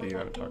I talk to you, I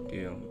haven't talked to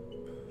you.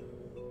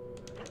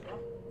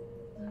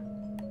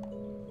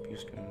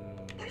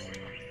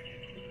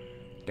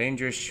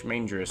 Dangerous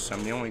schmangerous.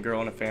 I'm the only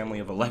girl in a family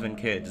of 11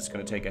 kids. It's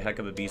gonna take a heck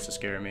of a beast to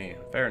scare me.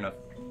 Fair enough.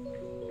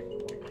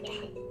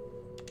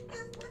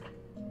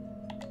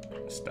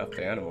 Stuffed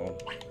animal.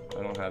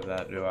 I don't have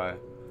that, do I?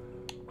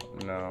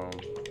 No.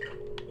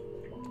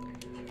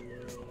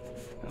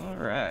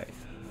 Alright.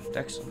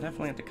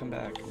 Definitely have to come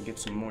back and get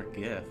some more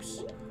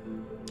gifts.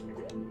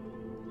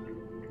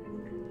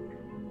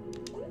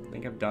 I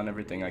think I've done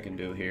everything I can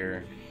do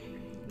here.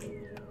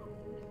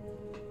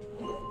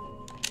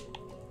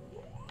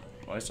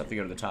 Well, I just have to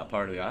go to the top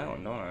part of the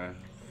island, don't I?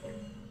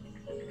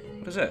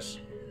 What is this?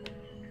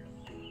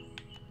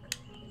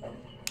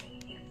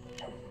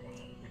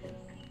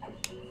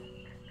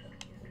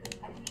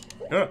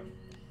 Huh.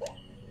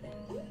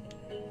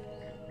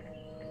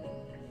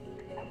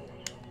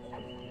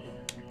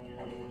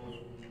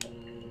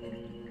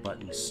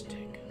 Button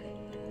stick.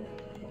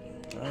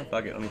 Oh,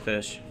 fuck it, let me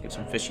fish. Get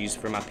some fishies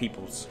for my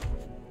peoples.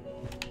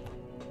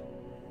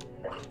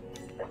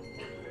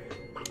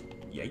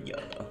 Yeah, yeah.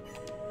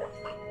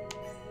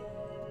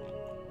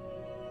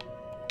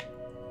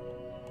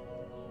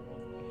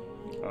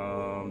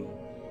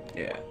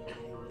 Yeah.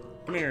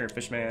 Come here,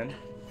 fishman.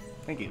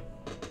 Thank you.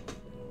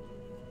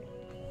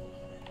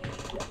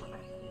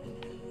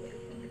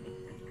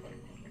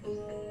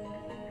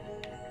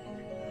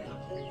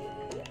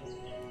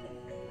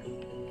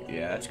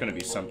 Yeah, that's gonna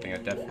be something I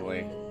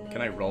definitely...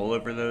 Can I roll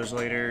over those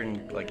later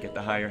and, like, get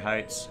the higher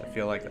heights? I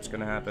feel like that's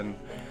gonna happen.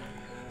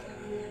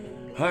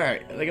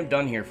 Alright, I think I'm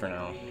done here for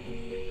now.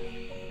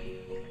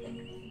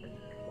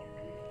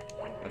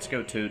 Let's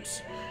go,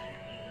 Toots.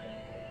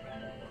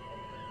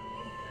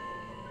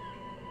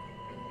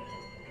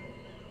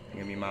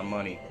 Give me my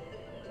money.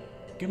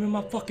 Give me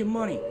my fucking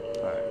money!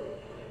 Alright.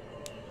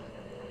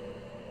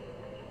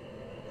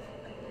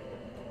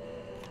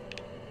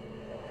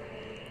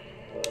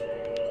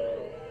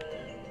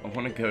 I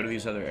want to go to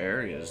these other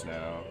areas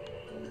now.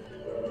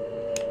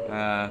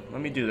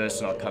 Let me do this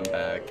and I'll come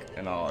back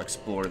and I'll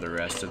explore the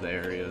rest of the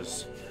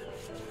areas.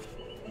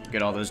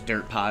 Get all those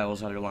dirt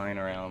piles that are lying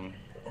around.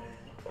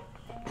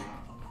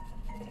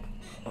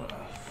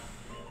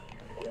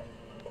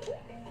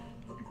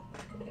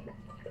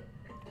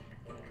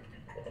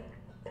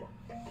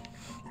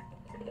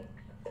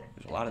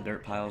 There's a lot of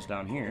dirt piles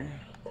down here.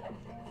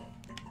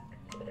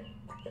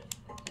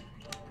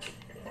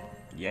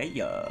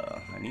 Yeah,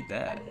 I need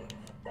that.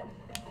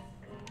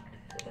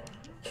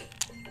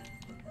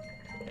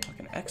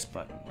 Fucking X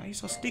button. Why are you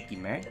so sticky,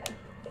 man?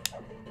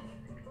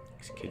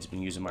 This kid's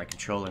been using my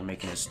controller and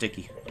making it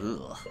sticky.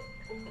 Ugh.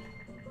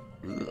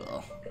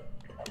 Ugh.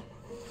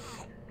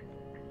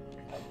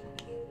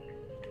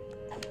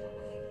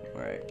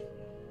 Alright.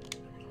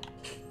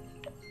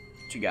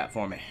 What you got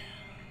for me?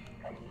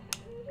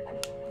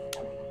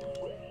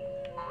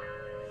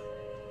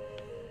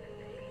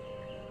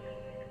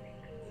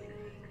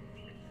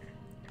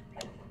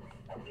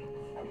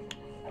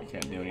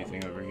 Can't do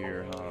anything over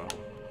here, huh?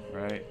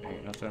 Right?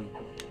 Ain't nothing?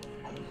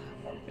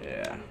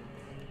 Yeah.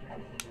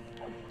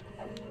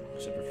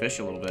 Except for fish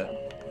a little bit.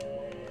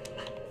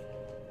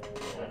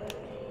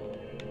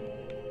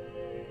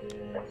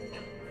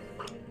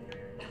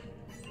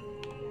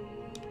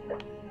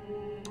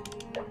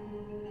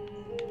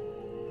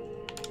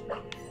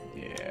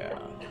 Yeah.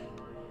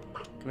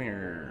 Come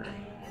here.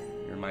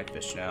 You're my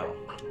fish now.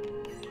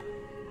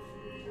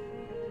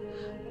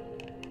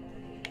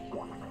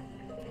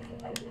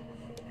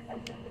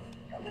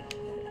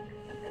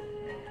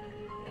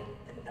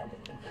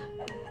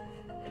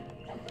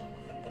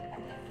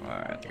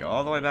 Alright, I have to go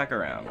all the way back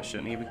around. I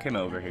shouldn't even come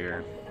over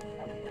here.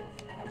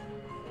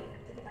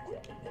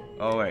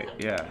 Oh wait,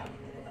 yeah.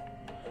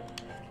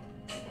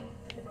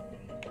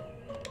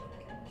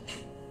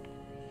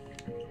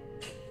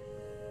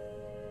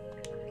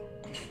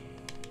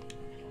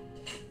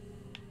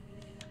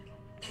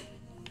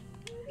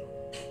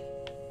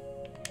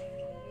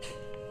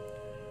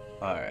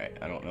 Alright,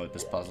 I don't know what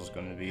this puzzle's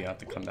going to be. I have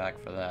to come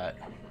back for that.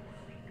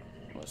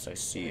 Unless I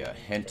see a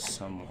hint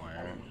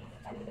somewhere.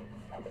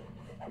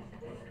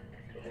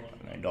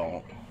 And I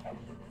don't.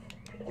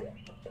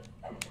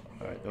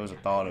 Alright, there was a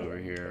thought over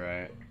here,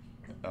 right?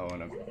 Oh,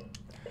 and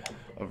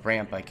a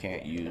ramp I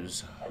can't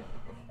use.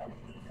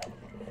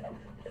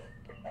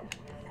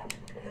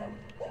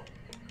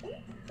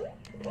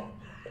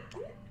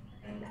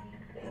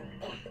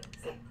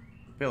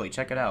 Billy,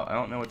 check it out. I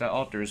don't know what that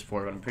altar is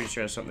for, but I'm pretty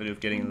sure it has something to do with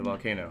getting in the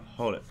volcano.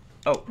 Hold it.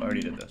 Oh, I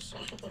already did this.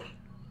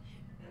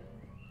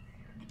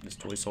 This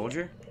toy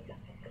soldier?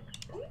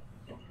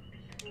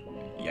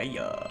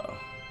 Yeah.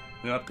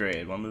 New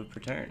upgrade. 1 move per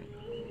turn.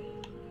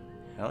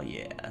 Hell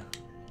yeah.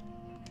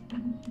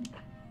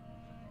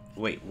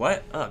 Wait,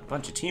 what? A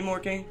bunch of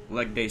teamworking?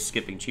 Leg day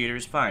skipping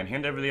cheaters? Fine.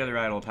 Hand over the other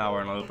idol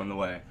power and I'll open the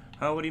way.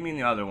 Huh? What do you mean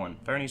the other one?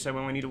 Fernie said we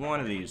only needed 1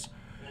 of these.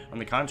 On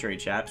the contrary,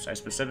 chaps, I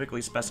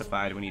specifically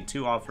specified we need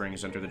 2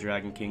 offerings under the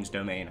Dragon King's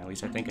domain. At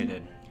least I think I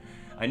did.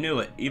 I knew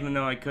it, even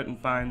though I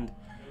couldn't find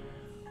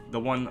the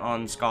one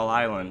on Skull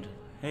Island.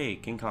 Hey,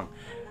 King Kong.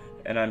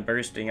 And I'm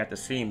bursting at the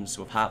seams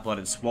with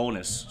hot-blooded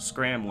swollenness.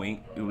 Scram,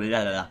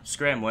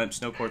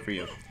 wimps, no court for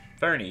you.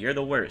 Fernie, you're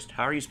the worst.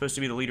 How are you supposed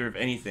to be the leader of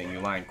anything, you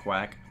lying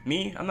quack?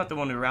 Me? I'm not the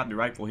one who robbed the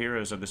rightful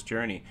heroes of this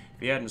journey.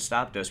 If you hadn't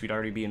stopped us, we'd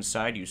already be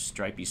inside, you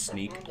stripy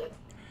sneak.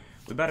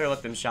 We better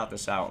let them shout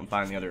this out and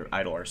find the other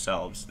idol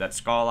ourselves. That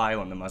Skull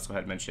Island the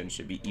Musclehead mentioned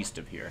should be east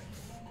of here.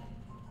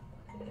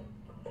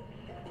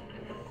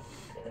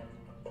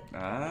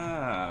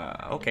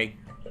 Ah, okay.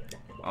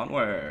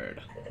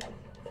 Onward.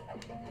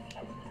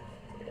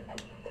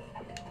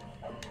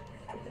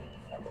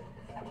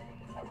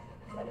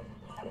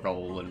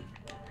 Rolling,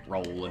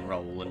 rolling,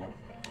 rolling.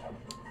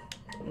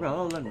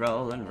 Rolling,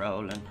 rolling,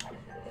 rolling.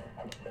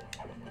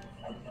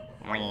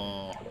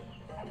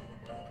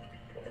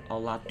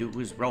 All I do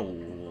is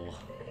roll.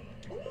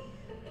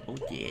 Oh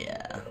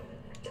yeah.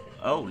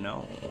 Oh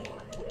no.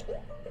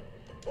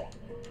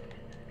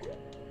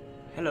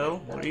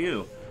 Hello, what are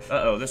you?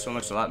 Uh-oh, this one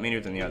looks a lot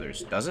meaner than the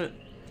others. Does it?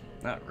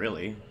 Not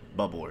really.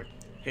 Bubbler.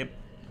 Hey,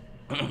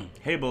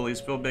 hey bullies,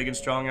 feel big and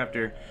strong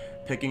after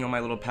picking on my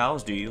little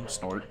pals, do you?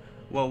 Snort.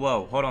 Whoa,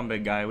 whoa, hold on,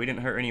 big guy. We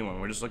didn't hurt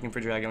anyone. We're just looking for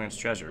Dragonlance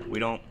treasure. We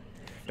don't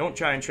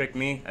try and trick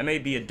me. I may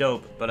be a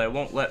dope, but I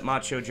won't let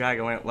macho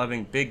Dragonlance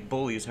loving big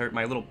bullies hurt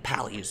my little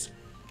pallies.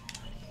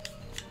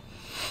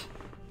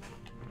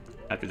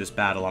 After this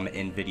battle, I'm gonna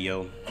end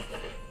video.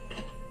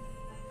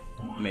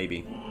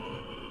 Maybe.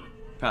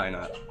 Probably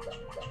not.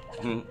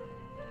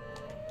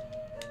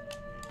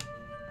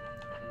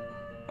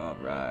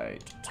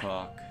 Alright,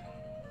 talk.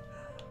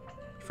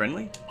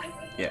 Friendly?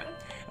 Yeah.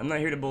 I'm not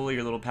here to bully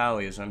your little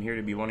pallies. I'm here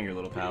to be one of your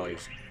little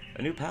pallies.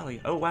 A new pally?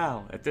 Oh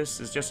wow, if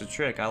this is just a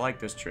trick, I like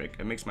this trick.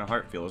 It makes my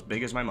heart feel as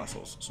big as my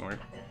muscles. Snort.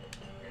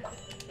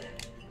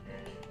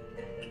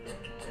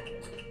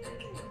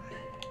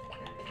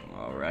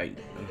 Alright,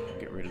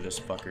 get rid of this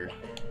fucker.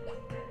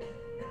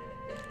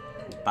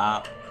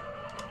 Bop.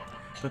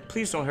 But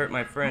please don't hurt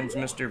my friends,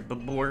 Mr.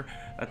 Babor.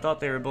 I thought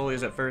they were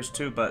bullies at first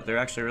too, but they're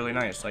actually really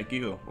nice, like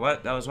you.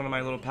 What? That was one of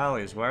my little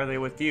pallies. Why are they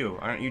with you?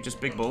 Aren't you just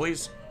big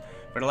bullies?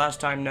 For the last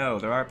time, no.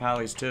 There are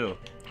pallies too.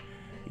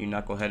 You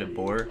knuckle-headed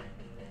boar.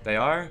 They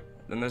are?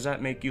 Then does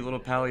that make you little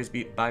pallies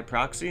by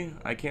proxy?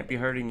 I can't be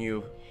hurting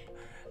you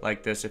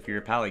like this if you're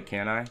a pally,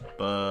 can I?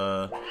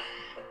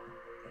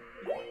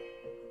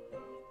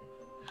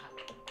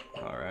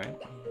 Alright.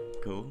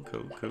 Cool,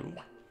 cool, cool.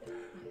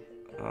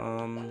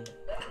 There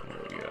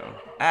we go.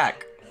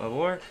 Ack!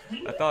 Babor?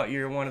 I thought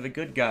you were one of the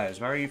good guys.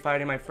 Why are you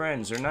fighting my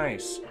friends? They're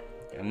nice.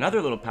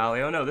 Another little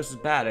pally. Oh no, this is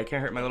bad. I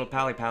can't hurt my little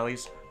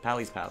pallies.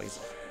 Pallies.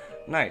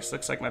 Nice.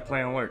 Looks like my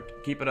plan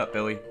worked. Keep it up,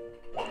 Billy.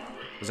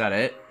 Was that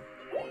it?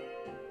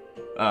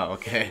 Oh,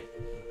 okay.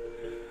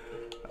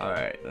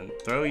 Alright, then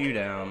throw you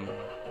down.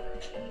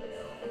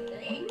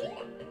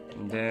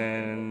 And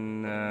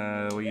then,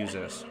 we'll use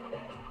this.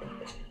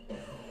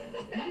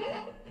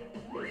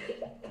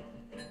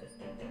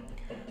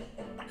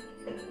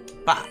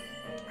 Bah!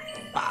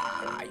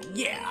 Bah!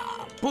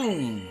 Yeah!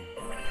 Boom!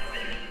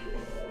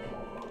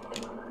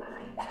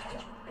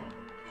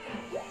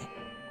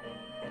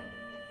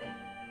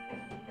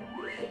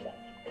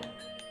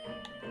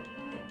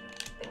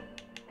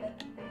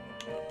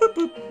 Boop,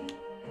 boop.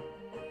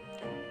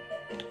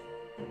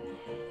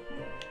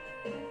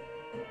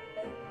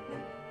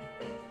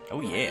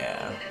 Oh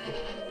yeah.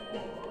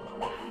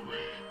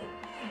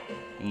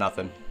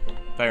 Nothing.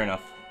 Fair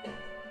enough.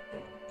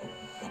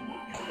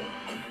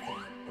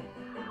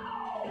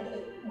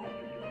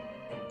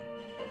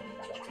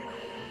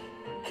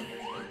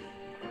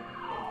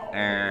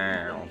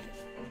 Ow.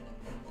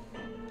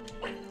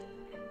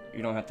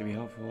 You don't have to be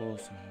helpful.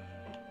 So...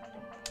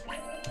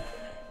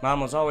 Mom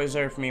was always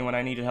there for me when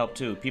I needed help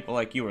too. People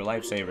like you are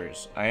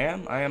lifesavers. I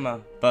am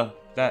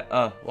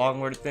that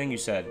long-worded thing you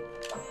said.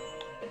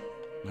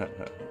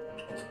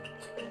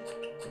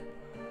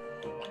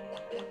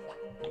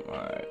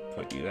 Alright,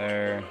 put you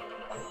there.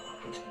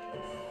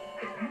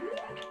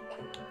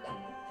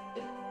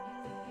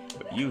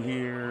 Put you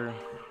here.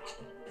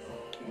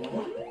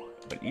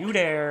 Put you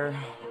there.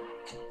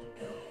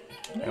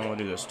 And we'll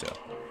do this too.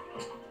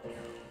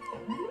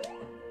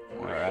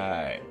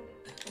 Alright.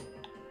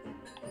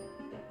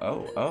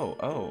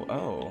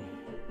 Oh.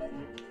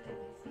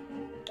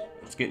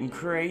 It's getting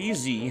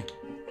crazy.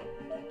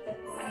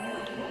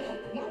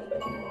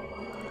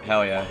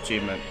 Hell yeah,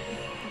 achievement.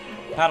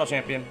 Paddle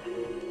champion.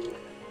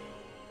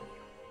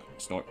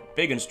 Snort.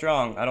 Big and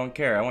strong. I don't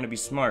care. I want to be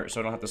smart so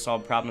I don't have to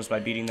solve problems by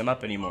beating them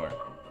up anymore.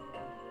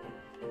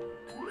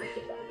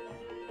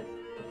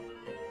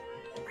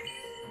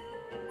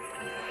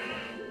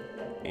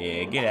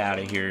 Yeah, get out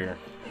of here.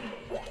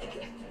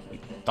 You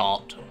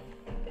thought.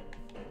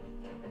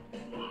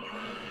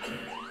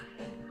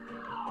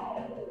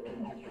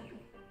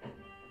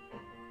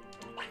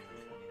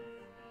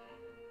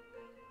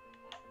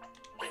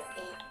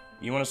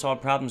 You want to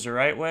solve problems the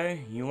right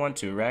way? You want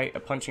to, right? A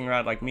punching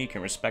rod like me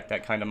can respect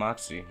that kind of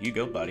moxie. You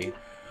go, buddy.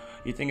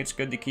 You think it's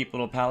good to keep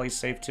little pallies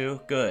safe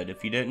too? Good.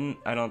 If you didn't,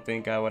 I don't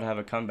think I would have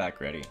a comeback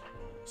ready.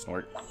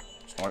 Snort.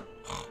 Snort.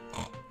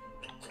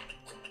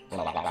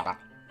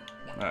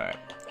 Alright.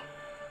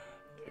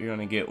 You're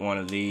gonna get one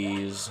of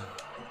these.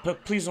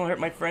 But please don't hurt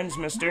my friends,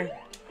 mister.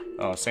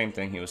 Oh, same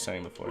thing he was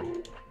saying before.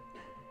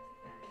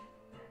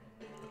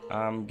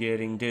 I'm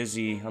getting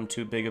dizzy. I'm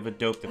too big of a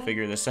dope to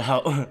figure this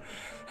out.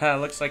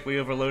 Looks like we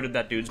overloaded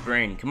that dude's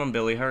brain. Come on,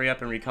 Billy, hurry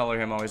up and recolor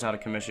him while he's out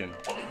of commission.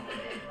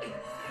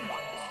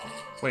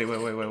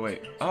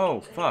 Wait. Oh,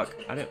 fuck.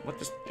 I didn't, what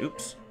this,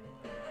 oops.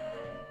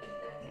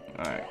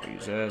 Alright,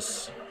 use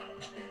this.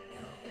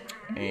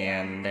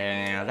 And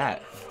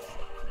that.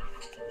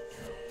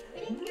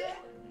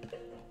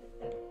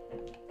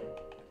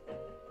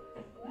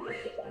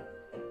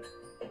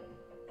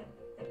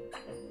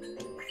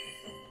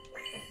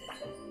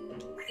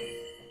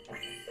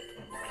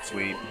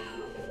 Sweet.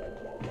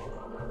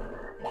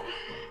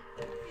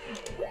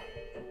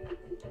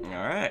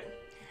 Alright.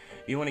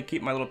 You want to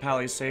keep my little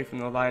Pallies safe from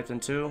the Leviathan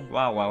too?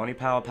 Wow, any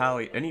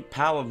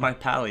pal of my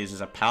Pallies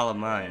is a pal of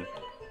mine.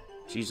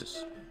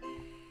 Jesus.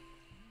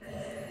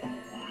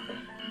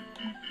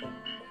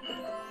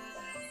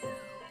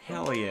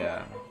 Hell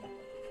yeah.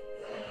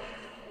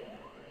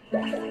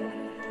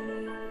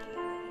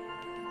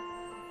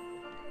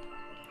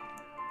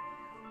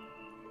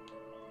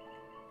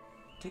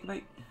 Take a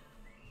bite.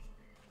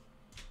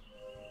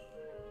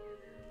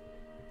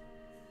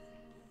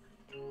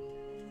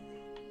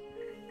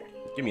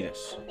 Give me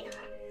this.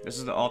 This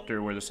is the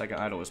altar where the second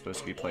idol was supposed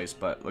to be placed,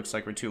 but looks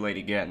like we're too late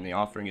again. The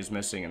offering is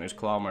missing and there's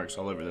claw marks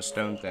all over the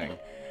stone thing.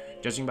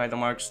 Judging by the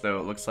marks, though,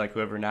 it looks like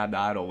whoever nabbed the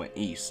idol went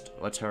east.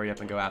 Let's hurry up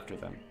and go after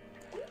them.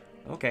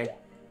 Okay.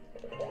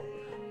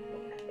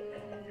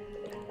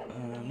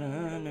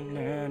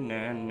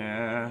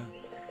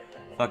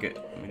 Fuck it.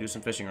 Let me do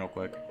some fishing real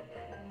quick.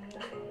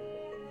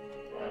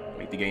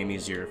 Make the game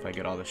easier if I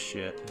get all this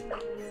shit.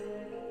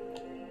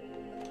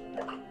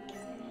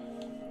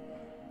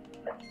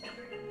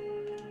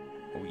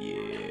 Oh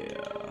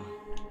yeah.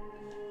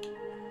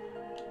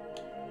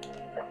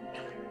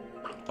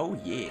 Oh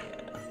yeah.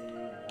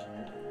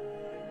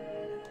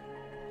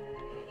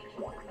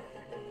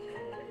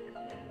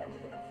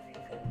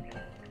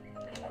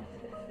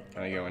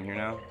 Can I go in here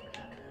now?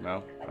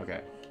 No?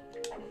 Okay.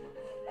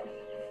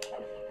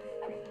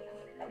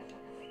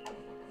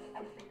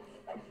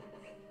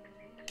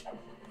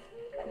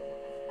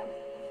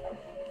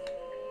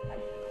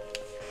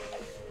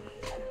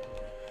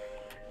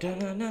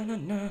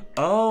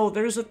 Oh,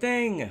 there's a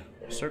thing!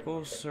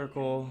 Circle,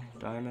 circle,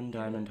 diamond,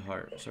 diamond,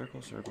 heart.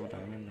 Circle, circle,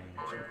 diamond, diamond.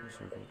 Circle,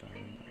 circle,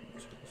 diamond, diamond.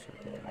 Circle,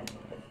 circle, diamond,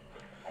 diamond.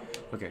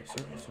 Okay,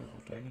 circle,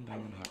 circle, diamond,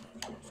 diamond, heart.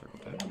 Circle, circle,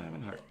 diamond,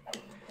 diamond, heart.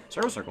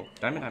 Circle, circle,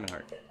 diamond, diamond,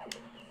 heart. Diamond,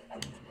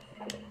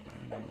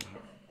 diamond,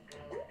 heart.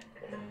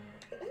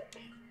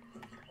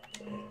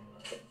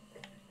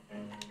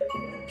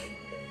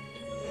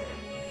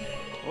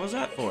 What was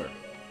that for?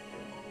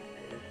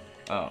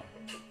 Oh.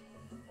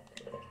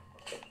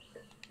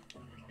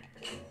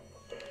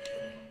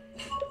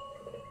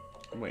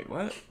 Wait,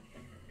 what?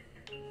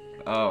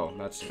 Oh,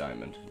 that's a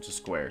diamond. It's a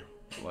square.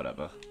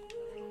 Whatever.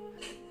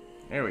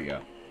 There we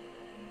go.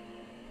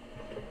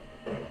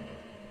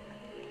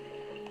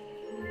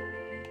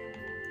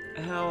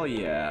 Hell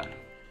yeah.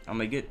 I'm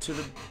gonna get to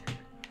the...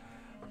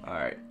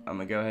 Alright, I'm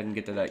gonna go ahead and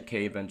get to that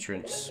cave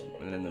entrance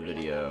and end the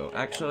video.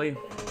 Actually,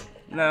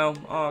 no,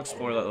 I'll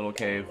explore that little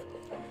cave.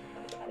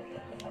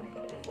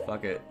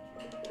 Fuck it.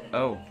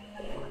 Oh.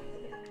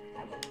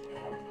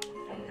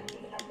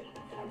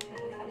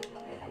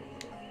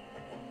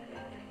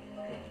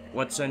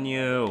 What's on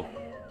you?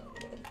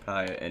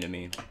 Probably an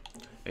enemy.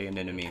 An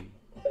enemy.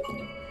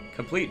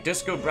 Complete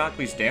Disco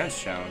Broccoli's dance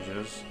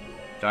challenges.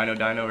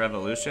 Dino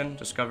Revolution.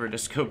 Discover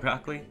Disco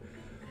Broccoli.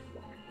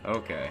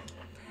 Okay.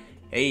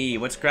 Hey,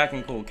 what's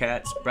cracking, cool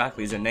cats?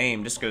 Broccoli's a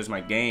name. Disco's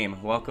my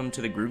game. Welcome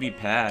to the groovy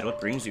pad.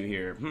 What brings you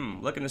here?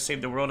 Looking to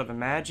save the world of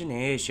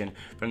imagination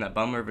from that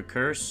bummer of a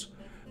curse?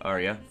 Are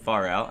ya?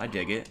 Far out. I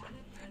dig it.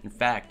 In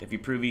fact, if you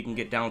prove you can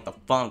get down with the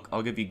funk,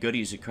 I'll give you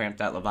goodies to cramp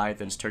that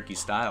Leviathan's turkey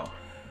style.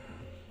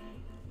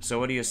 So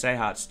what do you say,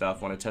 hot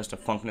stuff? Want to test the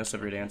funkness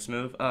of your dance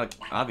move?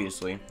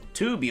 Obviously.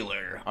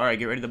 Tubular! Alright,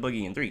 get ready to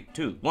boogie in 3,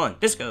 2, 1,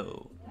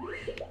 disco!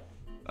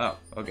 Oh,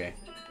 okay.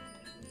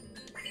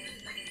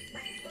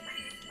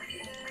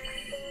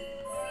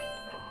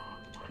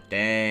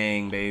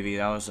 Dang, baby,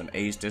 that was some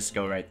ace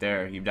disco right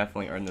there. You've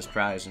definitely earned this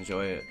prize.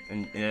 Enjoy it.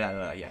 And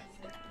yeah.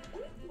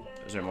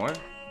 Is there more?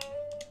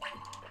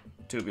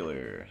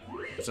 Tubular.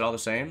 Is it all the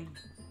same?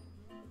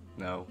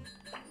 No.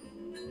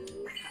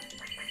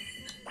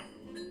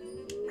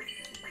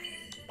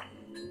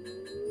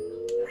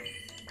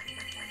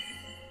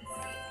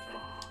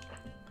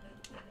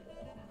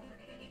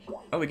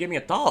 Oh, he gave me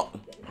a thought.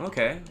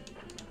 Okay.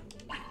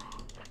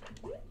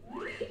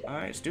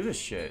 Alright, let's do this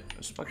shit.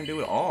 Let's fucking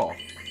do it all.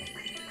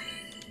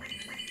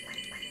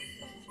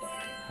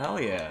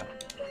 Hell yeah.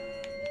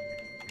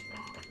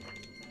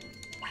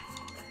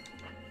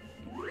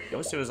 I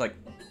wish there was like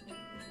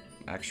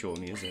actual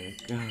music.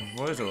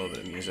 What is a little bit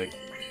of music?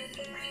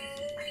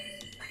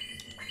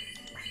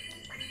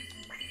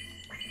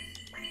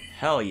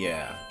 Hell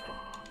yeah.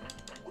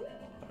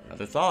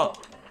 Another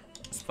thought.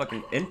 Let's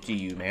fucking empty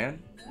you,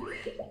 man.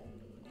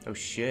 Oh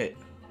shit.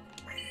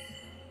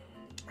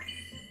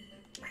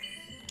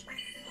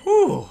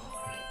 Whew.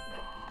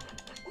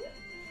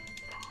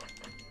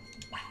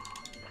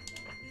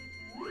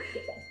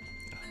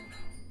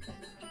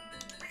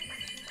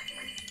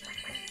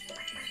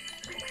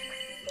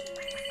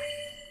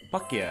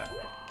 Fuck yeah.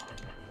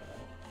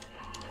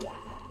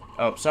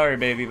 Oh, sorry,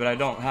 baby, but I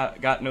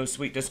don't got no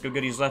sweet disco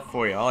goodies left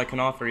for you. All I can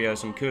offer you is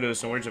some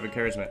kudos and words of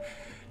encouragement.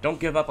 Don't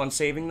give up on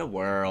saving the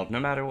world, no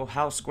matter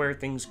how square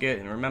things get.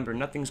 And remember,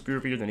 nothing's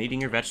groovier than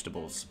eating your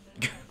vegetables.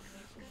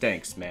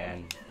 Thanks,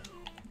 man.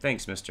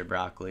 Thanks, Mr.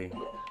 Broccoli.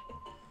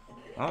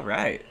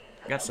 Alright.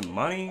 Got some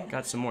money.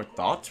 Got some more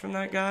thoughts from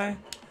that guy.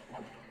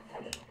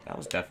 That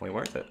was definitely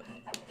worth it.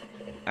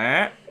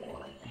 Yeah!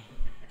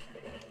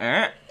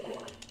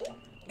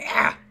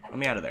 Let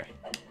me out of there.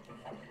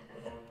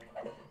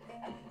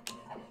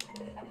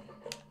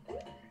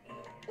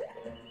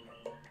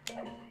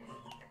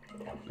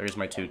 There's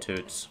my 2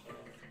 toots.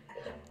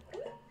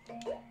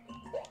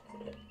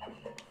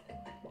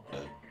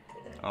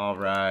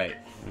 Alright,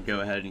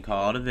 go ahead and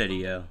call it a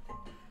video.